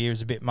over a year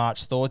is a bit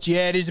much. Thoughts?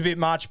 Yeah, it is a bit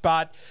much,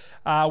 but...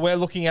 we're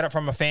looking at it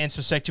from a fan's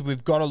perspective.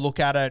 We've got to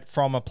look at it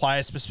from a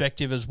player's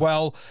perspective as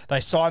well. They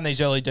sign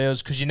these early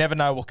deals because you never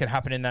know what can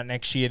happen in that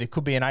next year. There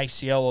could be an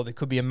ACL or there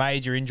could be a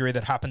major injury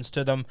that happens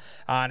to them,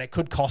 and it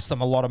could cost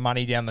them a lot of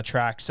money down the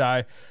track.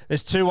 So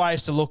there's two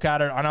ways to look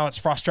at it. I know it's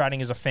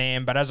frustrating as a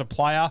fan, but as a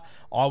player,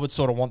 I would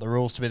sort of want the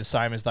rules to be the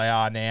same as they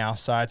are now.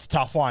 So it's a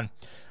tough one.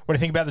 What do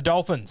you think about the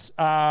Dolphins?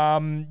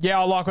 Yeah,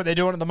 I like what they're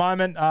doing at the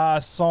moment.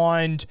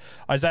 Signed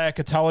Isaiah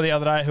Katoa the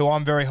other day, who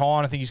I'm very high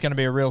on. I think he's going to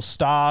be a real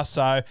star.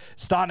 So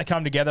starting to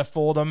come together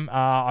for them.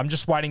 I'm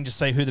just waiting to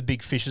see who the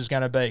big fish is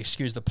going to be.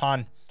 Excuse the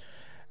pun.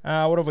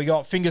 What have we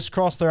got? Fingers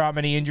crossed there aren't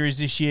many injuries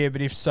this year,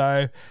 but if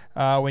so,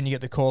 when you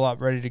get the call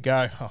up ready to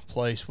go,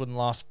 please, wouldn't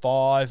last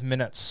 5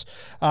 minutes.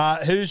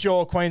 Who's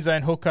your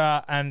Queensland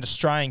hooker and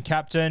Australian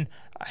captain?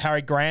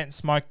 Harry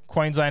Grant's my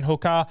Queensland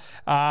hooker.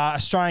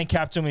 Australian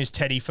captain was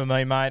Teddy for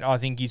me, mate. I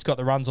think he's got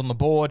the runs on the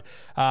board.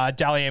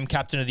 Dally M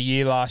captain of the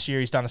year last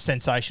year. He's done a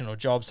sensational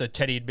job, so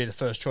Teddy would be the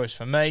first choice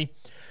for me.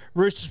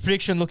 Roosters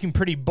prediction looking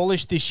pretty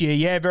bullish this year.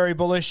 Yeah, very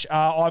bullish.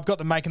 I've got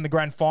them making the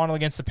grand final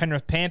against the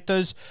Penrith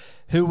Panthers.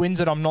 Who wins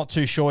it, I'm not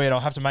too sure yet. I'll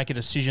have to make a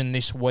decision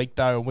this week,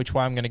 though, which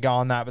way I'm going to go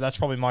on that. But that's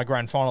probably my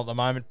grand final at the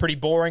moment. Pretty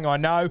boring, I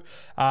know.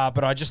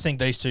 But I just think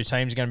these two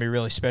teams are going to be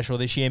really special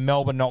this year.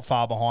 Melbourne not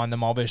far behind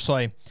them,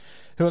 obviously.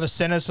 Who are the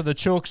centres for the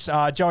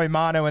Chooks? Joey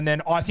Manu, and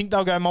then I think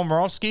they'll go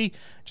Momorowski.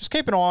 Just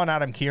keep an eye on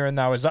Adam Kieran,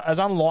 though. As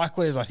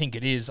unlikely as I think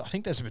it is, I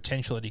think there's a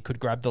potential that he could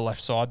grab the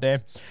left side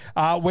there.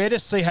 Where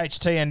does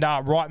CHT end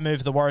up? Right move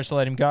for the Warriors to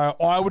let him go.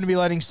 I wouldn't be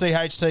letting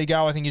CHT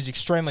go. I think he's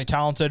extremely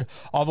talented.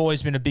 I've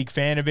always been a big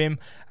fan of him.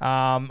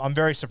 I'm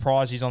very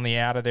surprised he's on the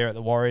outer there at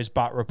the Warriors,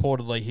 but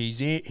reportedly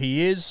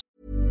he is.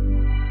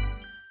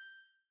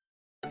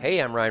 Hey,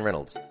 I'm Ryan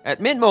Reynolds. At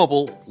Mint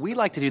Mobile, we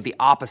like to do the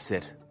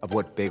opposite of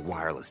what Big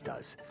Wireless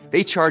does.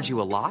 They charge you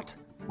a lot,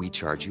 we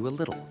charge you a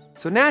little.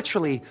 So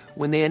naturally,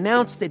 when they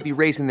announced they'd be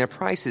raising their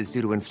prices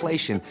due to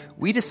inflation,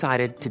 we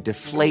decided to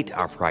deflate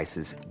our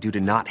prices due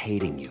to not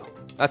hating you.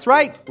 That's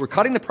right. We're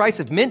cutting the price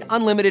of Mint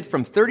Unlimited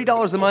from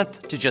 $30 a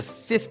month to just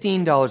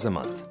 $15 a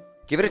month.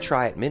 Give it a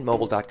try at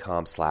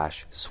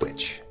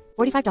mintmobile.com/switch.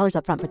 $45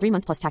 up front for 3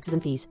 months plus taxes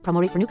and fees.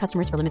 Promo rate for new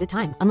customers for limited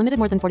time. Unlimited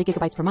more than 40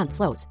 gigabytes per month.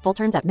 Slows full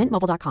terms at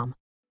mintmobile.com.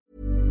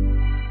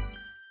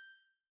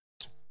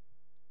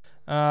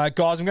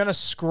 Guys, I'm going to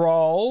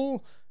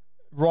scroll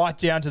right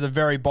down to the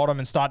very bottom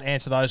and start to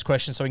answer those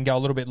questions so we can go a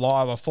little bit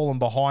live. I've fallen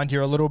behind here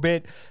a little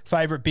bit.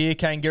 Favourite beer,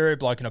 Kangaroo?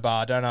 Bloke in a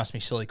bar. Don't ask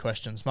me silly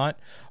questions, mate.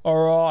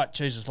 All right.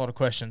 Jesus, a lot of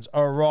questions.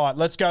 All right.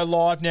 Let's go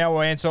live now.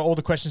 We'll answer all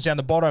the questions down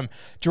the bottom.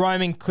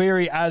 Jerome and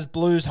Cleary as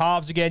Blues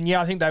halves again.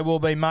 Yeah, I think they will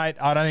be, mate.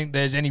 I don't think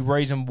there's any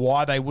reason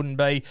why they wouldn't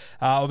be.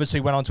 Obviously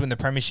went on to win the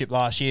premiership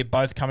last year,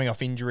 both coming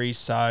off injuries.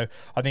 So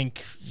I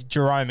think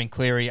Jerome and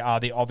Cleary are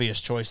the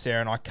obvious choice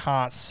there, and I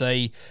can't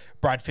see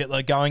Brad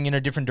Fittler going in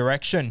a different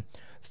direction.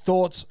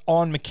 Thoughts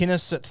on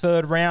McInnes at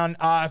third round?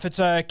 If it's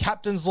a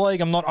captain's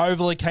league, I'm not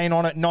overly keen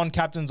on it.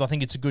 Non-captains, I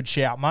think it's a good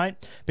shout, mate.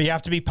 But you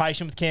have to be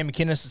patient with Cam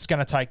McInnes. It's going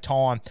to take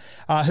time.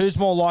 Who's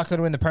more likely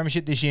to win the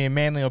premiership this year,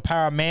 Manly or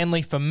Para?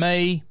 Manly for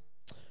me.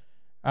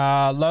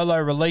 Lolo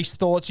release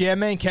thoughts. Yeah,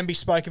 me and Kemby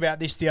spoke about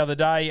this the other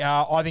day.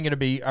 I think it'd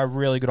be a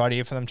really good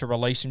idea for them to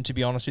release him, to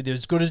be honest with you.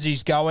 As good as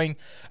he's going,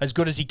 as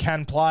good as he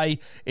can play,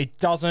 it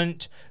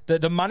doesn't...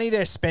 The money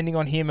they're spending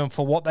on him and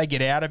for what they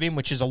get out of him,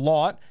 which is a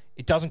lot,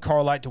 it doesn't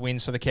correlate to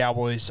wins for the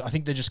Cowboys. I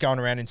think they're just going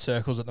around in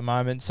circles at the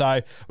moment. So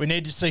we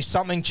need to see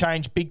something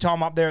change big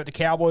time up there at the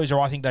Cowboys, or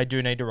I think they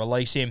do need to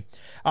release him.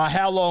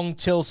 How long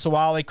till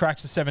Suwali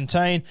cracks the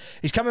 17?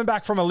 He's coming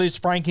back from a Liz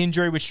Frank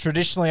injury, which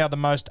traditionally are the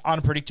most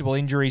unpredictable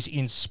injuries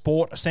in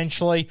sport,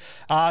 essentially.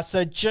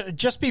 So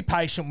just be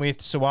patient with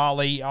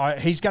Suwali.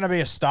 He's going to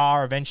be a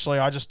star eventually.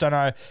 I just don't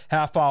know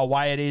how far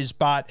away it is.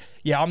 But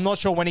yeah, I'm not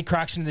sure when he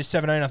cracks into this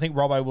 17. I think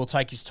Robbo will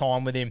take his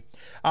time with him.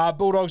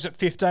 Bulldogs at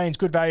 15 is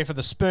good value for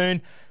the spoon.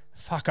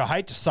 Fuck, I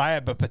hate to say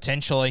it, but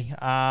potentially.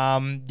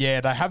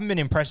 Yeah, they haven't been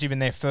impressive in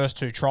their first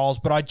two trials,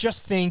 but I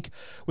just think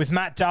with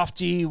Matt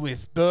Duffy,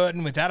 with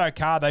Burton, with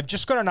Addo-Carr, they've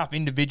just got enough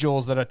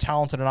individuals that are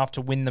talented enough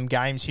to win them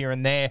games here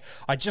and there.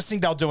 I just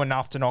think they'll do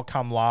enough to not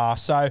come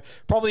last. So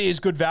probably is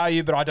good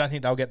value, but I don't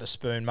think they'll get the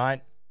spoon, mate.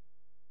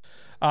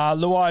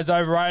 Luai's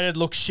overrated,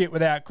 looks shit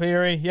without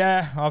Cleary.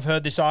 Yeah, I've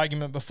heard this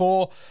argument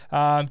before.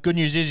 Good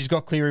news is he's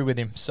got Cleary with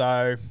him.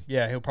 So,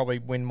 yeah, he'll probably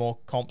win more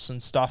comps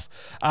and stuff.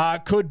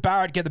 Could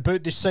Barrett get the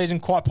boot this season?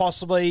 Quite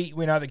possibly.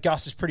 We know that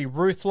Gus is pretty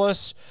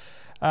ruthless.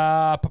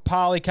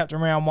 Papali, captain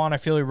round one. I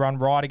feel he run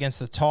right against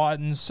the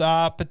Titans.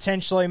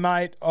 Potentially,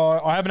 mate.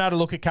 I haven't had a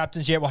look at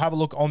captains yet. We'll have a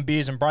look on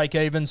beers and break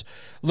evens.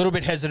 A little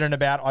bit hesitant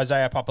about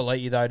Isaiah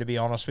Papali'i, though, to be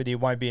honest with you.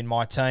 Won't be in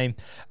my team.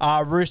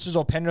 Roosters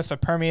or Penrith for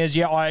premiers?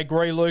 Yeah, I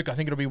agree, Luke. I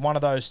think it'll be one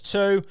of those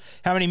two.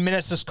 How many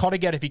minutes does Cotter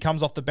get if he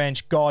comes off the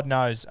bench? God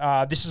knows.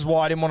 This is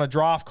why I didn't want to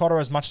draft Cotter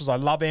as much as I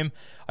love him.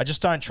 I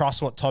just don't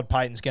trust what Todd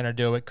Payton's going to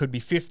do. It could be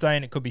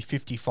 15. It could be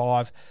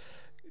 55.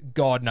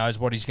 God knows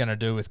what he's going to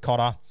do with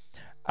Cotter.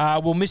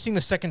 Will missing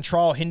the second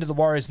trial hinder the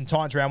Warriors and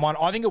Titans round one?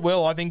 I think it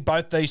will. I think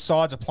both these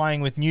sides are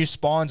playing with new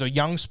spines or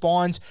young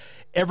spines.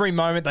 Every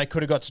moment they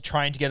could have got to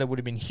train together would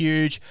have been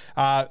huge.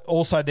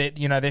 Also,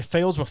 their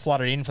fields were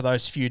flooded in for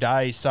those few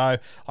days, so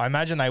I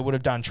imagine they would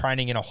have done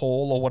training in a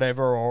hall or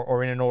whatever,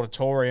 or in an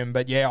auditorium.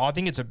 But yeah, I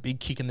think it's a big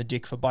kick in the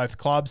dick for both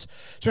clubs,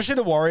 especially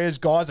the Warriors,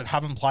 guys that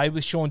haven't played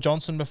with Sean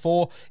Johnson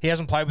before. He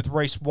hasn't played with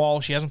Reece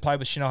Walsh. He hasn't played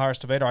with Shino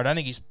Harris-Tavita. I don't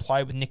think he's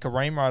played with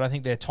Nikorima. I don't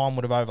think their time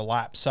would have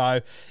overlapped.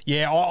 So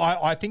yeah,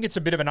 I think it's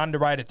a bit of an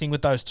underrated thing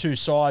with those two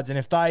sides, and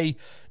if they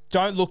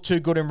don't look too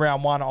good in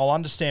round one, I'll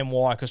understand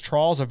why, because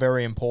trials are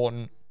very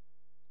important.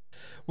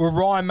 Will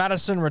Ryan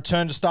Madison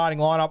return to starting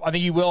lineup? I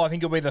think he will. I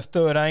think he'll be the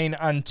 13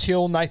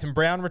 until Nathan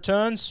Brown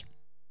returns.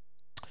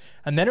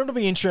 And then it'll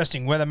be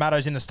interesting whether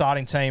Matto's in the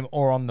starting team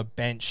or on the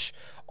bench.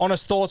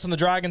 Honest thoughts on the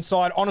Dragons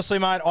side? Honestly,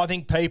 mate, I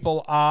think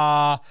people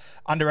are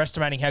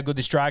underestimating how good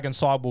this Dragons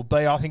side will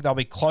be. I think they'll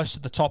be close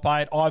to the top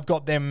 8. I've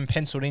got them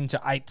penciled into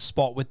 8th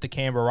spot with the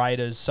Canberra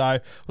Raiders, so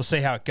we'll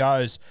see how it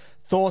goes.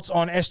 Thoughts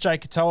on SJ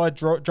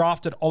Katoa,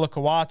 drafted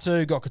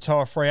Olakau'atu, got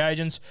Katoa free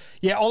agents.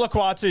 Yeah,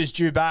 Olakau'atu is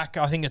due back.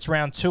 I think it's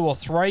round 2 or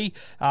 3.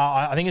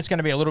 I think it's going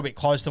to be a little bit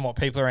closer than what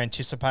people are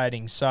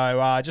anticipating.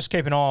 So just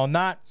keep an eye on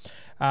that.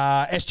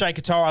 SJ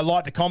Katoa, I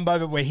like the combo,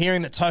 but we're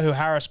hearing that Tohu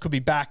Harris could be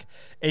back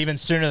even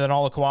sooner than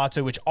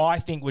Olakau'atu, which I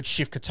think would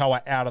shift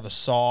Katoa out of the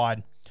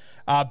side.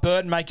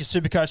 Burton, make your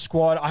Supercoach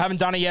squad. I haven't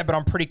done it yet, but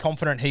I'm pretty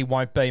confident he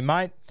won't be,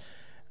 mate.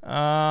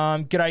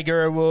 G'day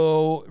Guru,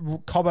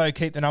 will Cobbo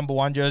keep the number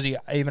 1 jersey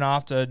even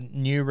after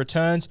new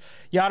returns?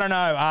 Yeah, I don't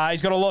know.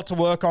 He's got a lot to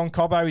work on,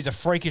 Cobbo. He's a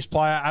freakish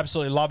player.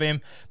 Absolutely love him.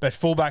 But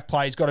fullback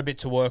play, he's got a bit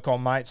to work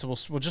on, mate. So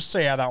we'll just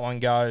see how that one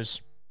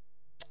goes.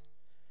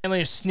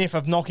 Only a sniff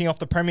of knocking off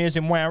the Premiers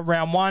in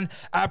round 1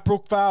 at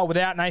Brookvale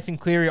without Nathan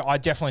Cleary. I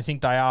definitely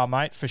think they are,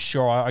 mate, for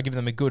sure. I give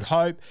them a good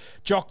hope.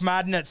 Jock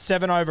Madden at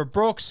 7 over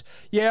Brooks.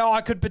 Yeah,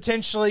 I could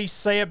potentially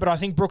see it, but I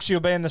think Brooksy will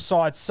be in the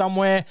side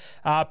somewhere.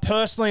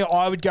 Personally,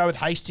 I would go with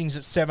Hastings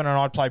at 7, and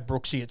I'd play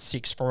Brooksy at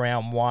 6 for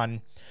round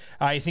 1.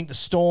 You think the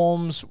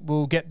Storms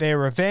will get their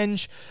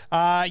revenge?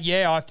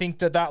 Yeah, I think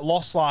that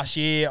loss last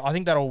year, I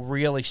think that'll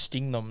really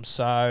sting them.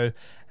 So,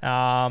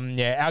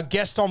 our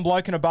guest on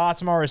Bloke and a Bar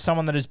tomorrow is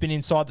someone that has been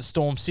inside the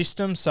Storm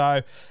system.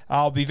 So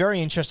I'll be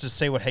very interested to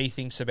see what he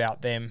thinks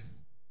about them.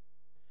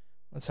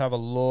 Let's have a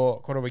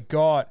look. What have we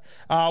got?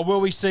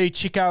 Will we see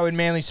Chico in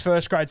Manly's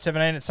first grade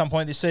 17 at some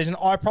point this season?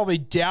 I probably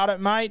doubt it,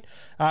 mate.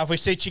 If we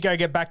see Chico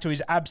get back to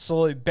his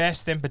absolute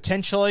best, then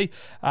potentially.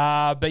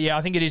 But yeah,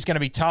 I think it is going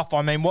to be tough.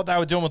 I mean, what they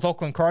were doing with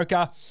Auckland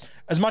Croker,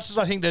 as much as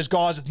I think there's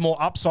guys with more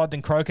upside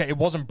than Croker, it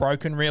wasn't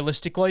broken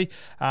realistically.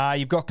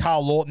 You've got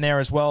Carl Lawton there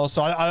as well.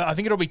 So I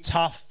think it'll be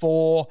tough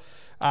for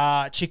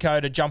Chico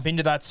to jump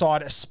into that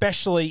side,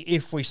 especially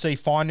if we see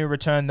Fainu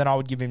return. Then I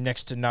would give him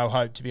next to no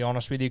hope, to be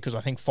honest with you, because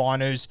I think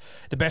Fainu's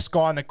the best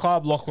guy in the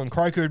club. Lachlan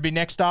Croker would be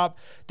next up.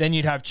 Then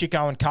you'd have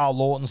Chico and Carl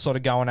Lawton sort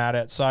of going at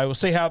it. So we'll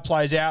see how it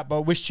plays out,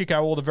 but wish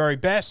Chico all the very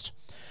best.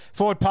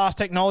 Forward pass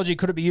technology,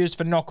 could it be used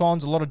for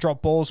knock-ons? A lot of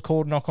drop balls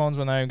called knock-ons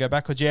when they go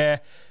backwards. Yeah,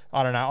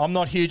 I don't know. I'm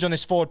not huge on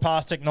this forward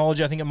pass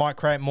technology. I think it might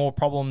create more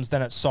problems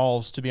than it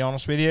solves, to be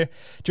honest with you.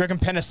 Do you reckon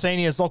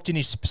Penasini has locked in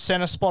his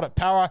centre spot at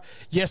Para?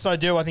 Yes, I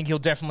do. I think he'll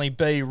definitely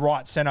be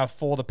right centre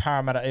for the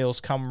Parramatta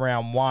Eels come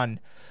round 1.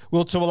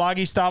 Will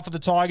Tuilagi start for the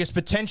Tigers?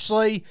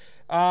 Potentially.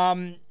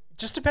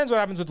 Just depends what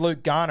happens with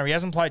Luke Garner. He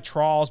hasn't played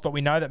trials, but we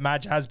know that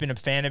Madge has been a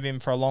fan of him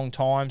for a long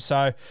time.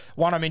 So,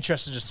 I'm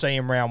interested to see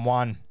him round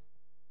 1.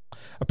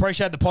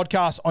 Appreciate the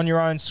podcast on your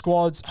own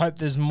squads. Hope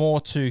there's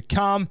more to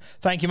come.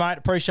 Thank you, mate.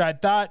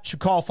 Appreciate that. Should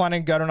Kyle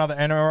Flanagan go to another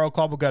NRL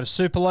club or go to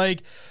Super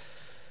League?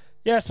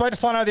 Yeah, I spoke to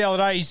Flano the other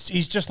day.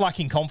 He's just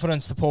lacking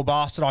confidence, the poor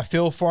bastard. I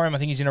feel for him. I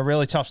think he's in a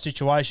really tough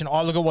situation.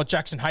 I look at what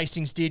Jackson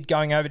Hastings did,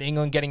 going over to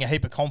England, getting a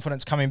heap of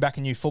confidence, coming back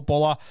a new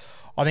footballer.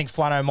 I think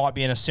Flano might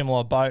be in a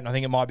similar boat, and I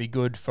think it might be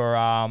good for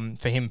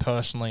him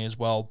personally as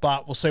well.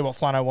 But we'll see what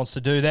Flano wants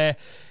to do there.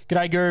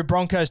 G'day, Guru.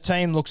 Broncos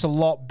team looks a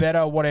lot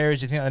better. What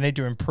areas do you think they need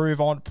to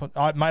improve on?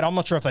 Mate, I'm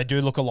not sure if they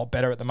do look a lot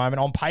better at the moment.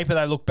 On paper,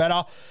 they look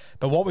better,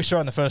 but what we saw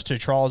in the first 2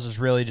 trials is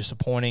really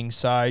disappointing.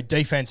 So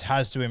defense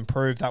has to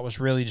improve. That was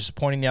really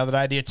disappointing the other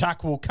day. The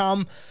attack will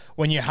come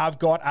when you have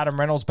got Adam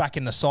Reynolds back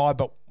in the side,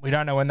 but we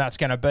don't know when that's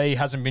going to be.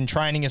 Hasn't been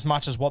training as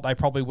much as what they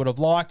probably would have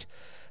liked.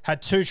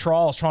 Had 2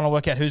 trials trying to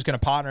work out who's going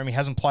to partner him. He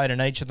hasn't played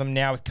in each of them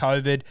now with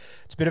COVID.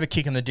 It's a bit of a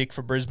kick in the dick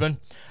for Brisbane.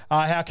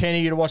 How keen are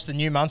you to watch the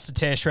new Munster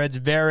tear shreds?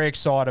 Very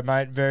excited,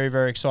 mate. Very,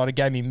 very excited.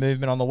 Gave me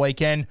movement on the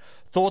weekend.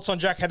 Thoughts on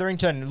Jack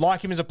Hetherington?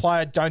 Like him as a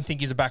player. Don't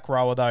think he's a back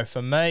rower, though,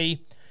 for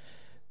me.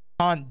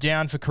 Hunt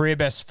down for career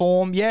best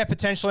form. Yeah,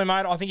 potentially,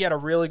 mate. I think he had a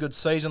really good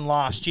season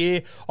last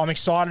year. I'm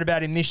excited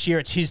about him this year.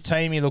 It's his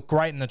team. He looked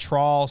great in the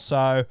trial.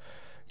 So,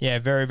 yeah,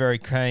 very, very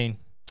keen.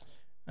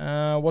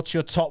 What's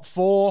your top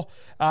 4?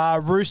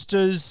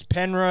 Roosters,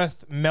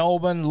 Penrith,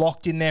 Melbourne,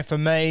 locked in there for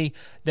me.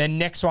 Then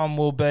next one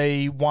will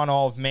be one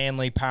of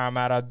Manly,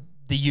 Parramatta,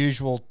 the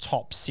usual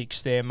top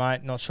 6 there,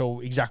 mate. Not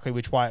sure exactly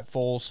which way it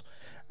falls.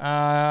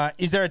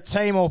 Is there a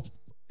team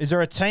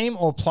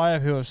or player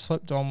who have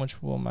slipped on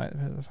which will make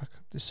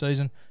this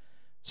season?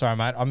 Sorry,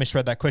 mate, I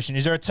misread that question.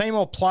 Is there a team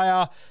or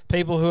player,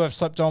 people who have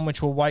slept on,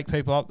 which will wake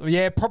people up?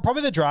 Yeah,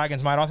 probably the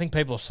Dragons, mate. I think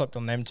people have slept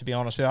on them, to be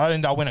honest with you. I don't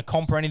think they'll win a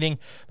comp or anything,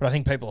 but I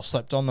think people have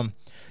slept on them.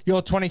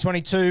 Your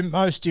 2022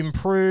 most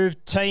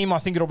improved team, I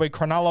think it'll be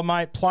Cronulla,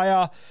 mate.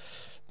 Player,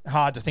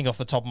 hard to think off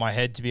the top of my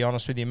head, to be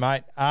honest with you,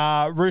 mate.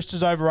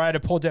 Roosters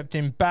overrated, poor depth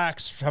in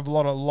backs, have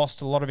lost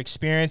a lot of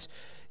experience.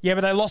 Yeah,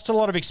 but they lost a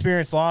lot of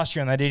experience last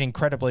year and they did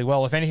incredibly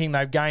well. If anything,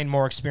 they've gained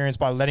more experience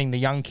by letting the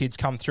young kids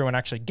come through and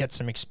actually get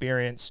some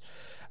experience.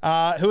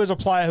 Who is a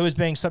player who is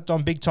being slept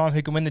on big time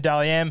who can win the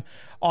Dally M?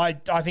 I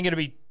think it'd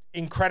be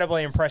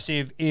incredibly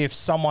impressive if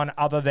someone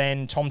other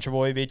than Tom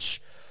Trbojevic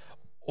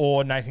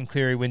or Nathan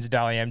Cleary wins a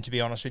Dally M, to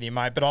be honest with you,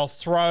 mate. But I'll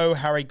throw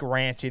Harry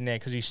Grant in there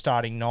because he's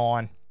starting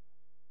 9.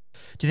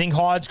 Do you think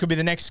Hides could be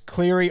the next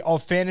Cleary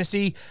of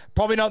fantasy?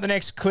 Probably not the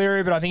next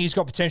Cleary, but I think he's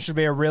got potential to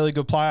be a really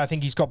good player. I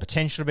think he's got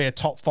potential to be a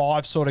top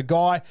 5 sort of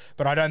guy,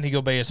 but I don't think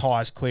he'll be as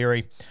high as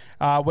Cleary.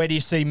 Where do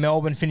you see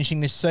Melbourne finishing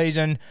this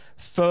season?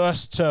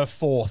 1st to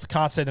 4th.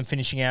 Can't see them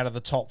finishing out of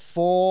the top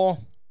 4.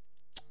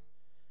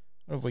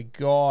 What have we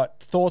got?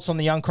 Thoughts on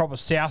the young crop of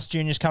South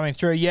juniors coming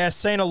through? Yeah,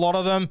 seen a lot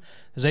of them.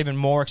 There's even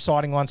more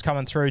exciting ones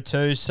coming through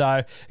too.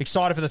 So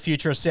excited for the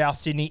future of South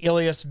Sydney.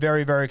 Ilias,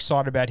 very, very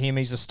excited about him.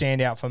 He's a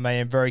standout for me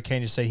and very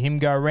keen to see him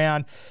go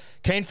around.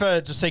 Keen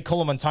to see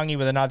Kulamantangi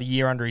with another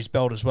year under his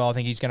belt as well. I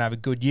think he's going to have a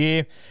good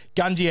year.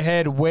 Guns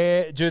ahead,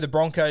 where do the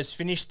Broncos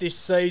finish this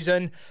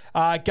season?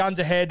 Guns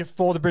ahead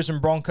for the Brisbane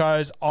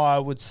Broncos, I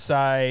would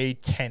say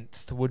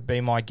 10th would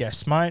be my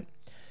guess, mate.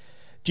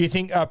 Do you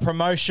think a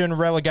promotion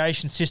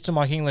relegation system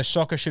like English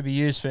soccer should be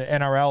used for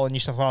NRL and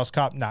New South Wales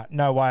Cup?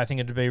 No way. I think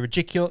it'd be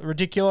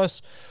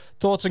ridiculous.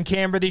 Thoughts on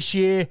Canberra this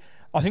year?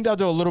 I think they'll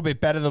do a little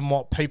bit better than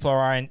what people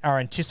are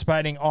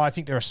anticipating. I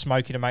think they're a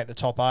smoky to make the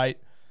top 8.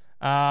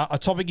 A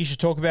topic you should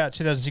talk about,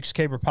 2006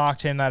 Keebra Park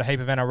team, they had a heap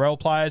of NRL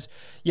players.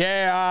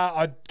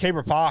 Yeah,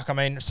 Keebra Park, I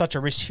mean, such a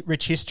rich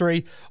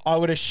history. I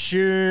would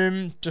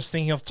assume, just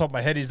thinking off the top of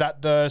my head, is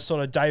that the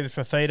sort of David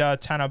Fafita,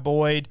 Tanner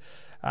Boyd,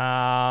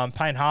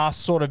 Payne Haas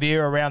sort of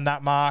era around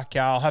that mark.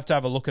 I'll have to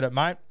have a look at it,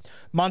 mate.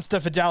 Munster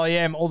for Dally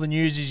M, all the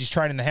news is he's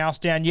trading the house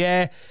down.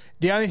 Yeah,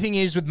 the only thing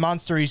is with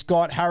Munster, he's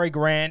got Harry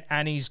Grant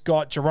and he's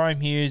got Jerome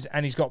Hughes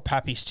and he's got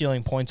Pappy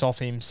stealing points off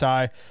him.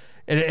 So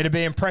it'd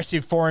be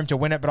impressive for him to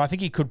win it, but I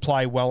think he could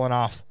play well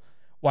enough.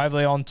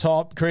 Waverley on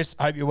top. Chris,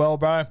 hope you're well,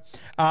 bro.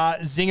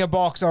 Zinger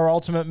Box or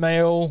Ultimate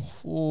Meal.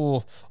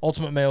 Ooh,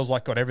 Ultimate Meal's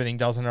like got everything,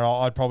 doesn't it?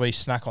 I'd probably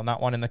snack on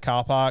that one in the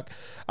car park.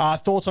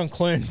 Thoughts on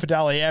Clune for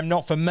Dally M?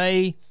 Not for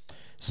me.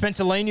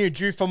 Spencer Leniu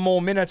due for more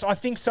minutes. I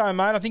think so,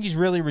 mate. I think he's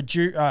really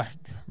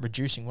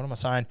reducing. What am I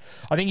saying?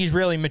 I think he's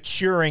really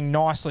maturing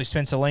nicely,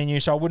 Spencer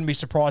Leniu, so I wouldn't be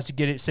surprised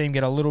to see him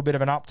get a little bit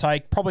of an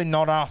uptake. Probably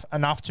not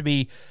enough to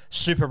be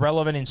super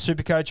relevant in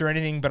Supercoach or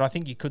anything, but I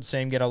think you could see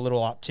him get a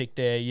little uptick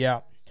there, yeah.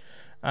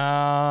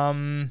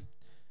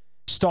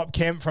 Stop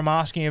Kemp from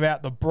asking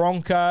about the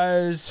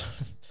Broncos.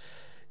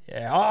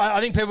 Yeah,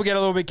 I think people get a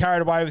little bit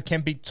carried away with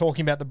Kempy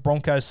talking about the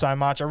Broncos so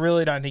much. I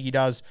really don't think he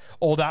does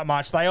all that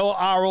much. They all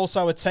are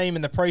also a team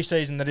in the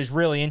preseason that is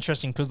really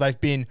interesting because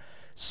they've been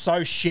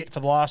so shit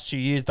for the last 2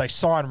 years. They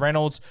signed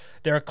Reynolds.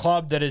 They're a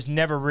club that has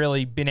never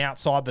really been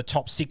outside the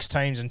top 6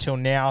 teams until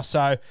now.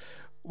 So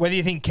whether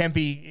you think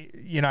Kempy,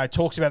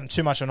 talks about them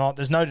too much or not,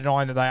 there's no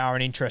denying that they are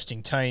an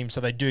interesting team, so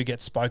they do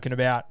get spoken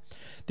about.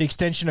 The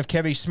extension of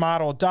Kevy,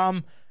 smart or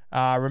dumb,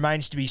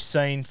 remains to be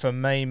seen for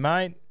me,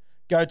 mate.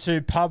 Go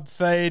to pub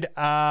feed,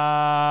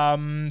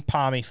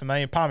 Palmy for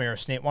me, Palmy or a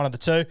snip, one of the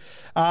two.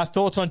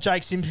 Thoughts on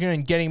Jake Simpson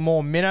and getting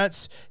more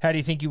minutes? How do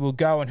you think he will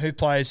go and who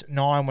plays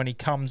 9 when he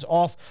comes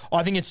off?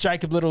 I think it's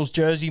Jacob Little's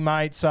jersey,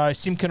 mate, so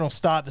Simpson will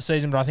start the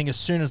season, but I think as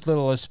soon as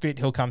Little is fit,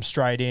 he'll come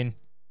straight in.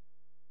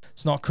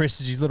 It's not Chris,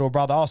 it's his little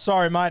brother. Oh,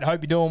 sorry, mate.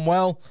 Hope you're doing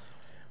well.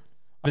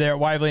 Over there at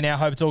Waverley now.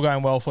 Hope it's all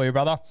going well for you,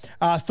 brother.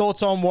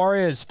 Thoughts on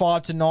Warriors,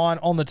 5-9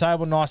 on the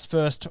table. Nice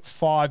first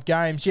 5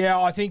 games. Yeah,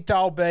 I think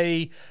they'll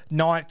be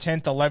 9th,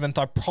 10th, 11th.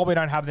 I probably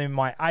don't have them in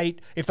my 8.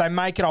 If they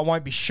make it, I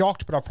won't be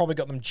shocked, but I've probably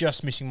got them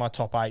just missing my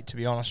top 8, to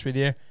be honest with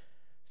you.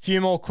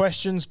 Few more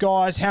questions,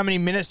 guys. How many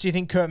minutes do you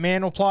think Kurt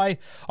Mann will play?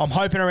 I'm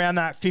hoping around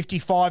that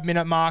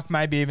 55-minute mark,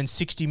 maybe even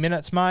 60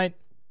 minutes, mate.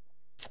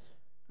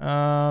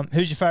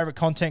 Who's your favourite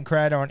content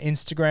creator on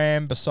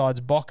Instagram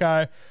besides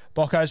Bocco?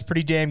 Bocco's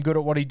pretty damn good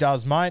at what he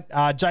does, mate.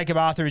 Jacob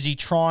Arthur, is he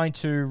trying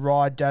to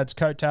ride Dad's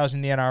coattails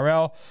in the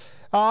NRL?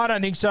 I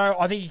don't think so.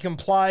 I think he can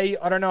play.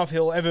 I don't know if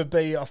he'll ever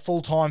be a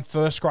full-time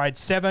first grade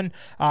 7,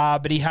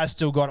 but he has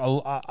still got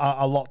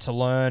a lot to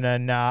learn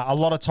and a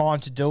lot of time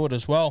to do it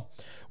as well.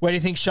 Where do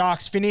you think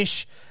Sharks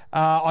finish?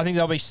 I think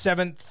they'll be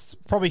 7th,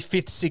 probably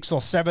 5th, 6th or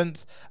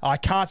 7th. I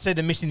can't see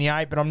them missing the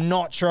 8, but I'm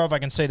not sure if I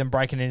can see them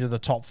breaking into the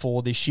top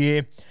 4 this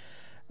year.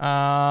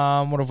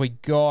 What have we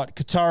got?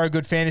 Katoa,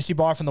 good fantasy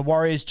buy from the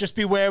Warriors. Just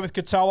beware with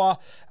Katoa.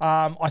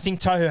 I think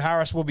Tohu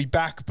Harris will be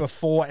back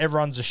before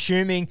everyone's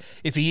assuming.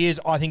 If he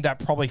is, I think that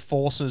probably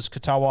forces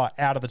Katoa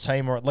out of the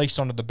team or at least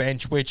onto the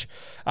bench, which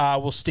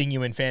will sting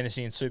you in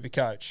fantasy and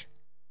Supercoach.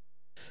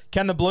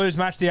 Can the Blues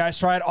match the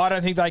ace rate? I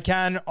don't think they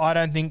can. I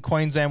don't think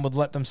Queensland would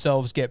let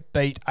themselves get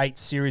beat 8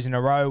 series in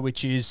a row,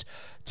 which is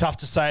tough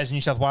to say as a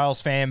New South Wales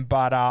fan,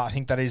 but I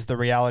think that is the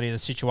reality of the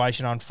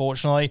situation,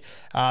 unfortunately.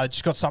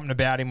 Just got something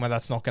about him where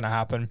that's not going to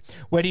happen.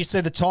 Where do you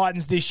see the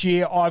Titans this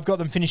year? I've got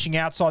them finishing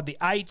outside the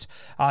 8.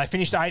 They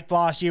finished 8th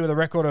last year with a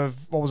record of,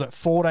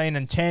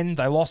 14-10.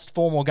 They lost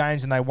 4 more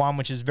games than they won,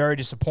 which is very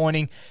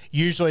disappointing.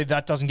 Usually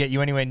that doesn't get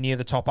you anywhere near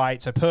the top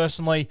 8. So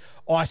personally,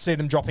 I see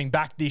them dropping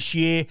back this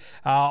year.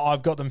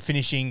 I've got them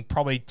finishing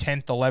probably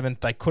 10th, 11th.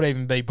 They could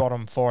even be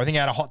bottom 4. I think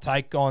I had a hot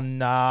take on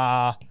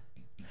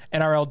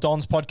NRL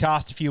Don's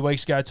podcast a few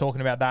weeks ago talking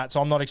about that, so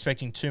I'm not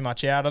expecting too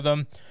much out of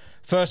them.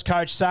 First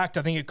coach sacked.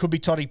 I think it could be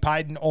Toddy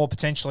Payton or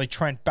potentially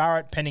Trent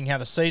Barrett, pending how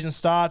the season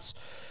starts.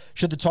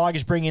 Should the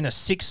Tigers bring in a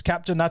sixth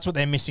captain? That's what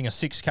they're missing, a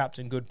sixth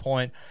captain. Good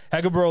point. How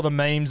good were all the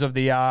memes of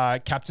the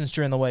captains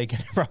during the week?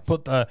 Everyone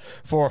put the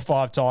 4 or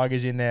 5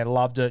 Tigers in there.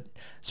 Loved it.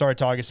 Sorry,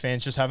 Tigers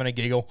fans, just having a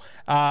giggle.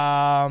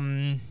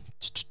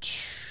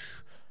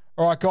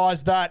 All right,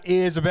 guys, that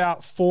is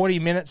about 40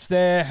 minutes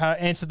there.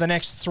 Answer the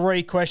next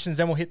 3 questions,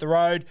 then we'll hit the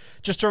road.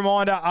 Just a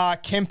reminder,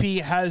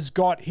 Kempy has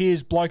got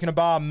his Bloke in a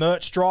Bar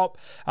merch drop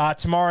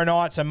tomorrow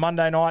night, so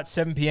Monday night,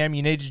 7 p.m.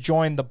 You need to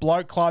join the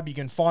Bloke Club. You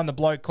can find the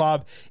Bloke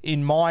Club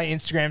in my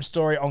Instagram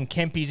story, on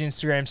Kempy's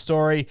Instagram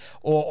story,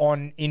 or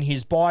in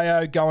his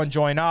bio. Go and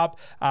join up.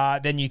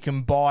 Then you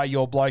can buy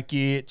your Bloke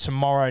gear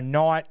tomorrow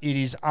night. It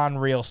is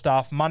unreal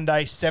stuff.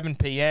 Monday, 7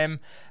 p.m.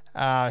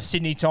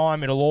 Sydney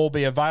time, it'll all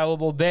be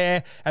available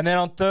there. And then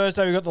on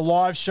Thursday, we've got the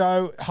live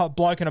show,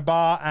 Bloke in a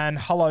Bar and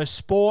Hello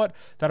Sport.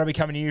 That'll be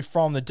coming to you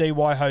from the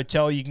DY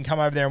Hotel. You can come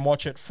over there and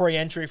watch it. Free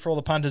entry for all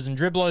the punters and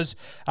dribblers.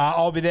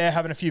 I'll be there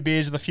having a few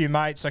beers with a few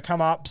mates. So come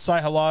up,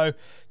 say hello,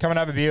 come and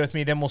have a beer with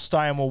me. Then we'll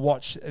stay and we'll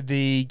watch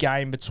the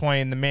game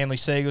between the Manly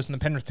Seagulls and the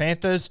Penrith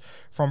Panthers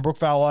from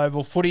Brookvale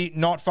Oval. Footy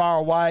not far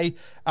away.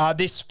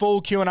 This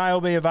full Q&A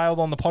will be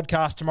available on the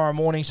podcast tomorrow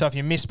morning. So if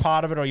you missed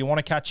part of it or you want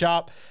to catch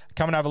up,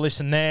 come and have a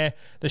listen there.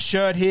 The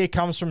shirt here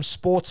comes from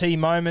Sporty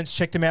Moments.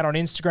 Check them out on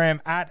Instagram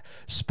at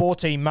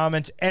Sporty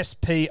Moment,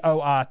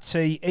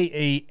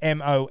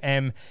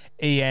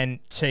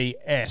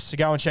 SPORTEEMOMENTS. So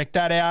go and check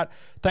that out.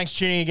 Thanks for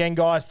tuning in again,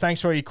 guys.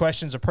 Thanks for all your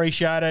questions.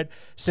 Appreciate it.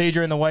 See you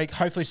during the week.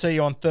 Hopefully see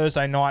you on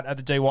Thursday night at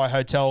the DY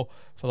Hotel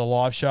for the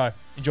live show.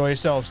 Enjoy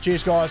yourselves.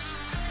 Cheers,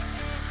 guys.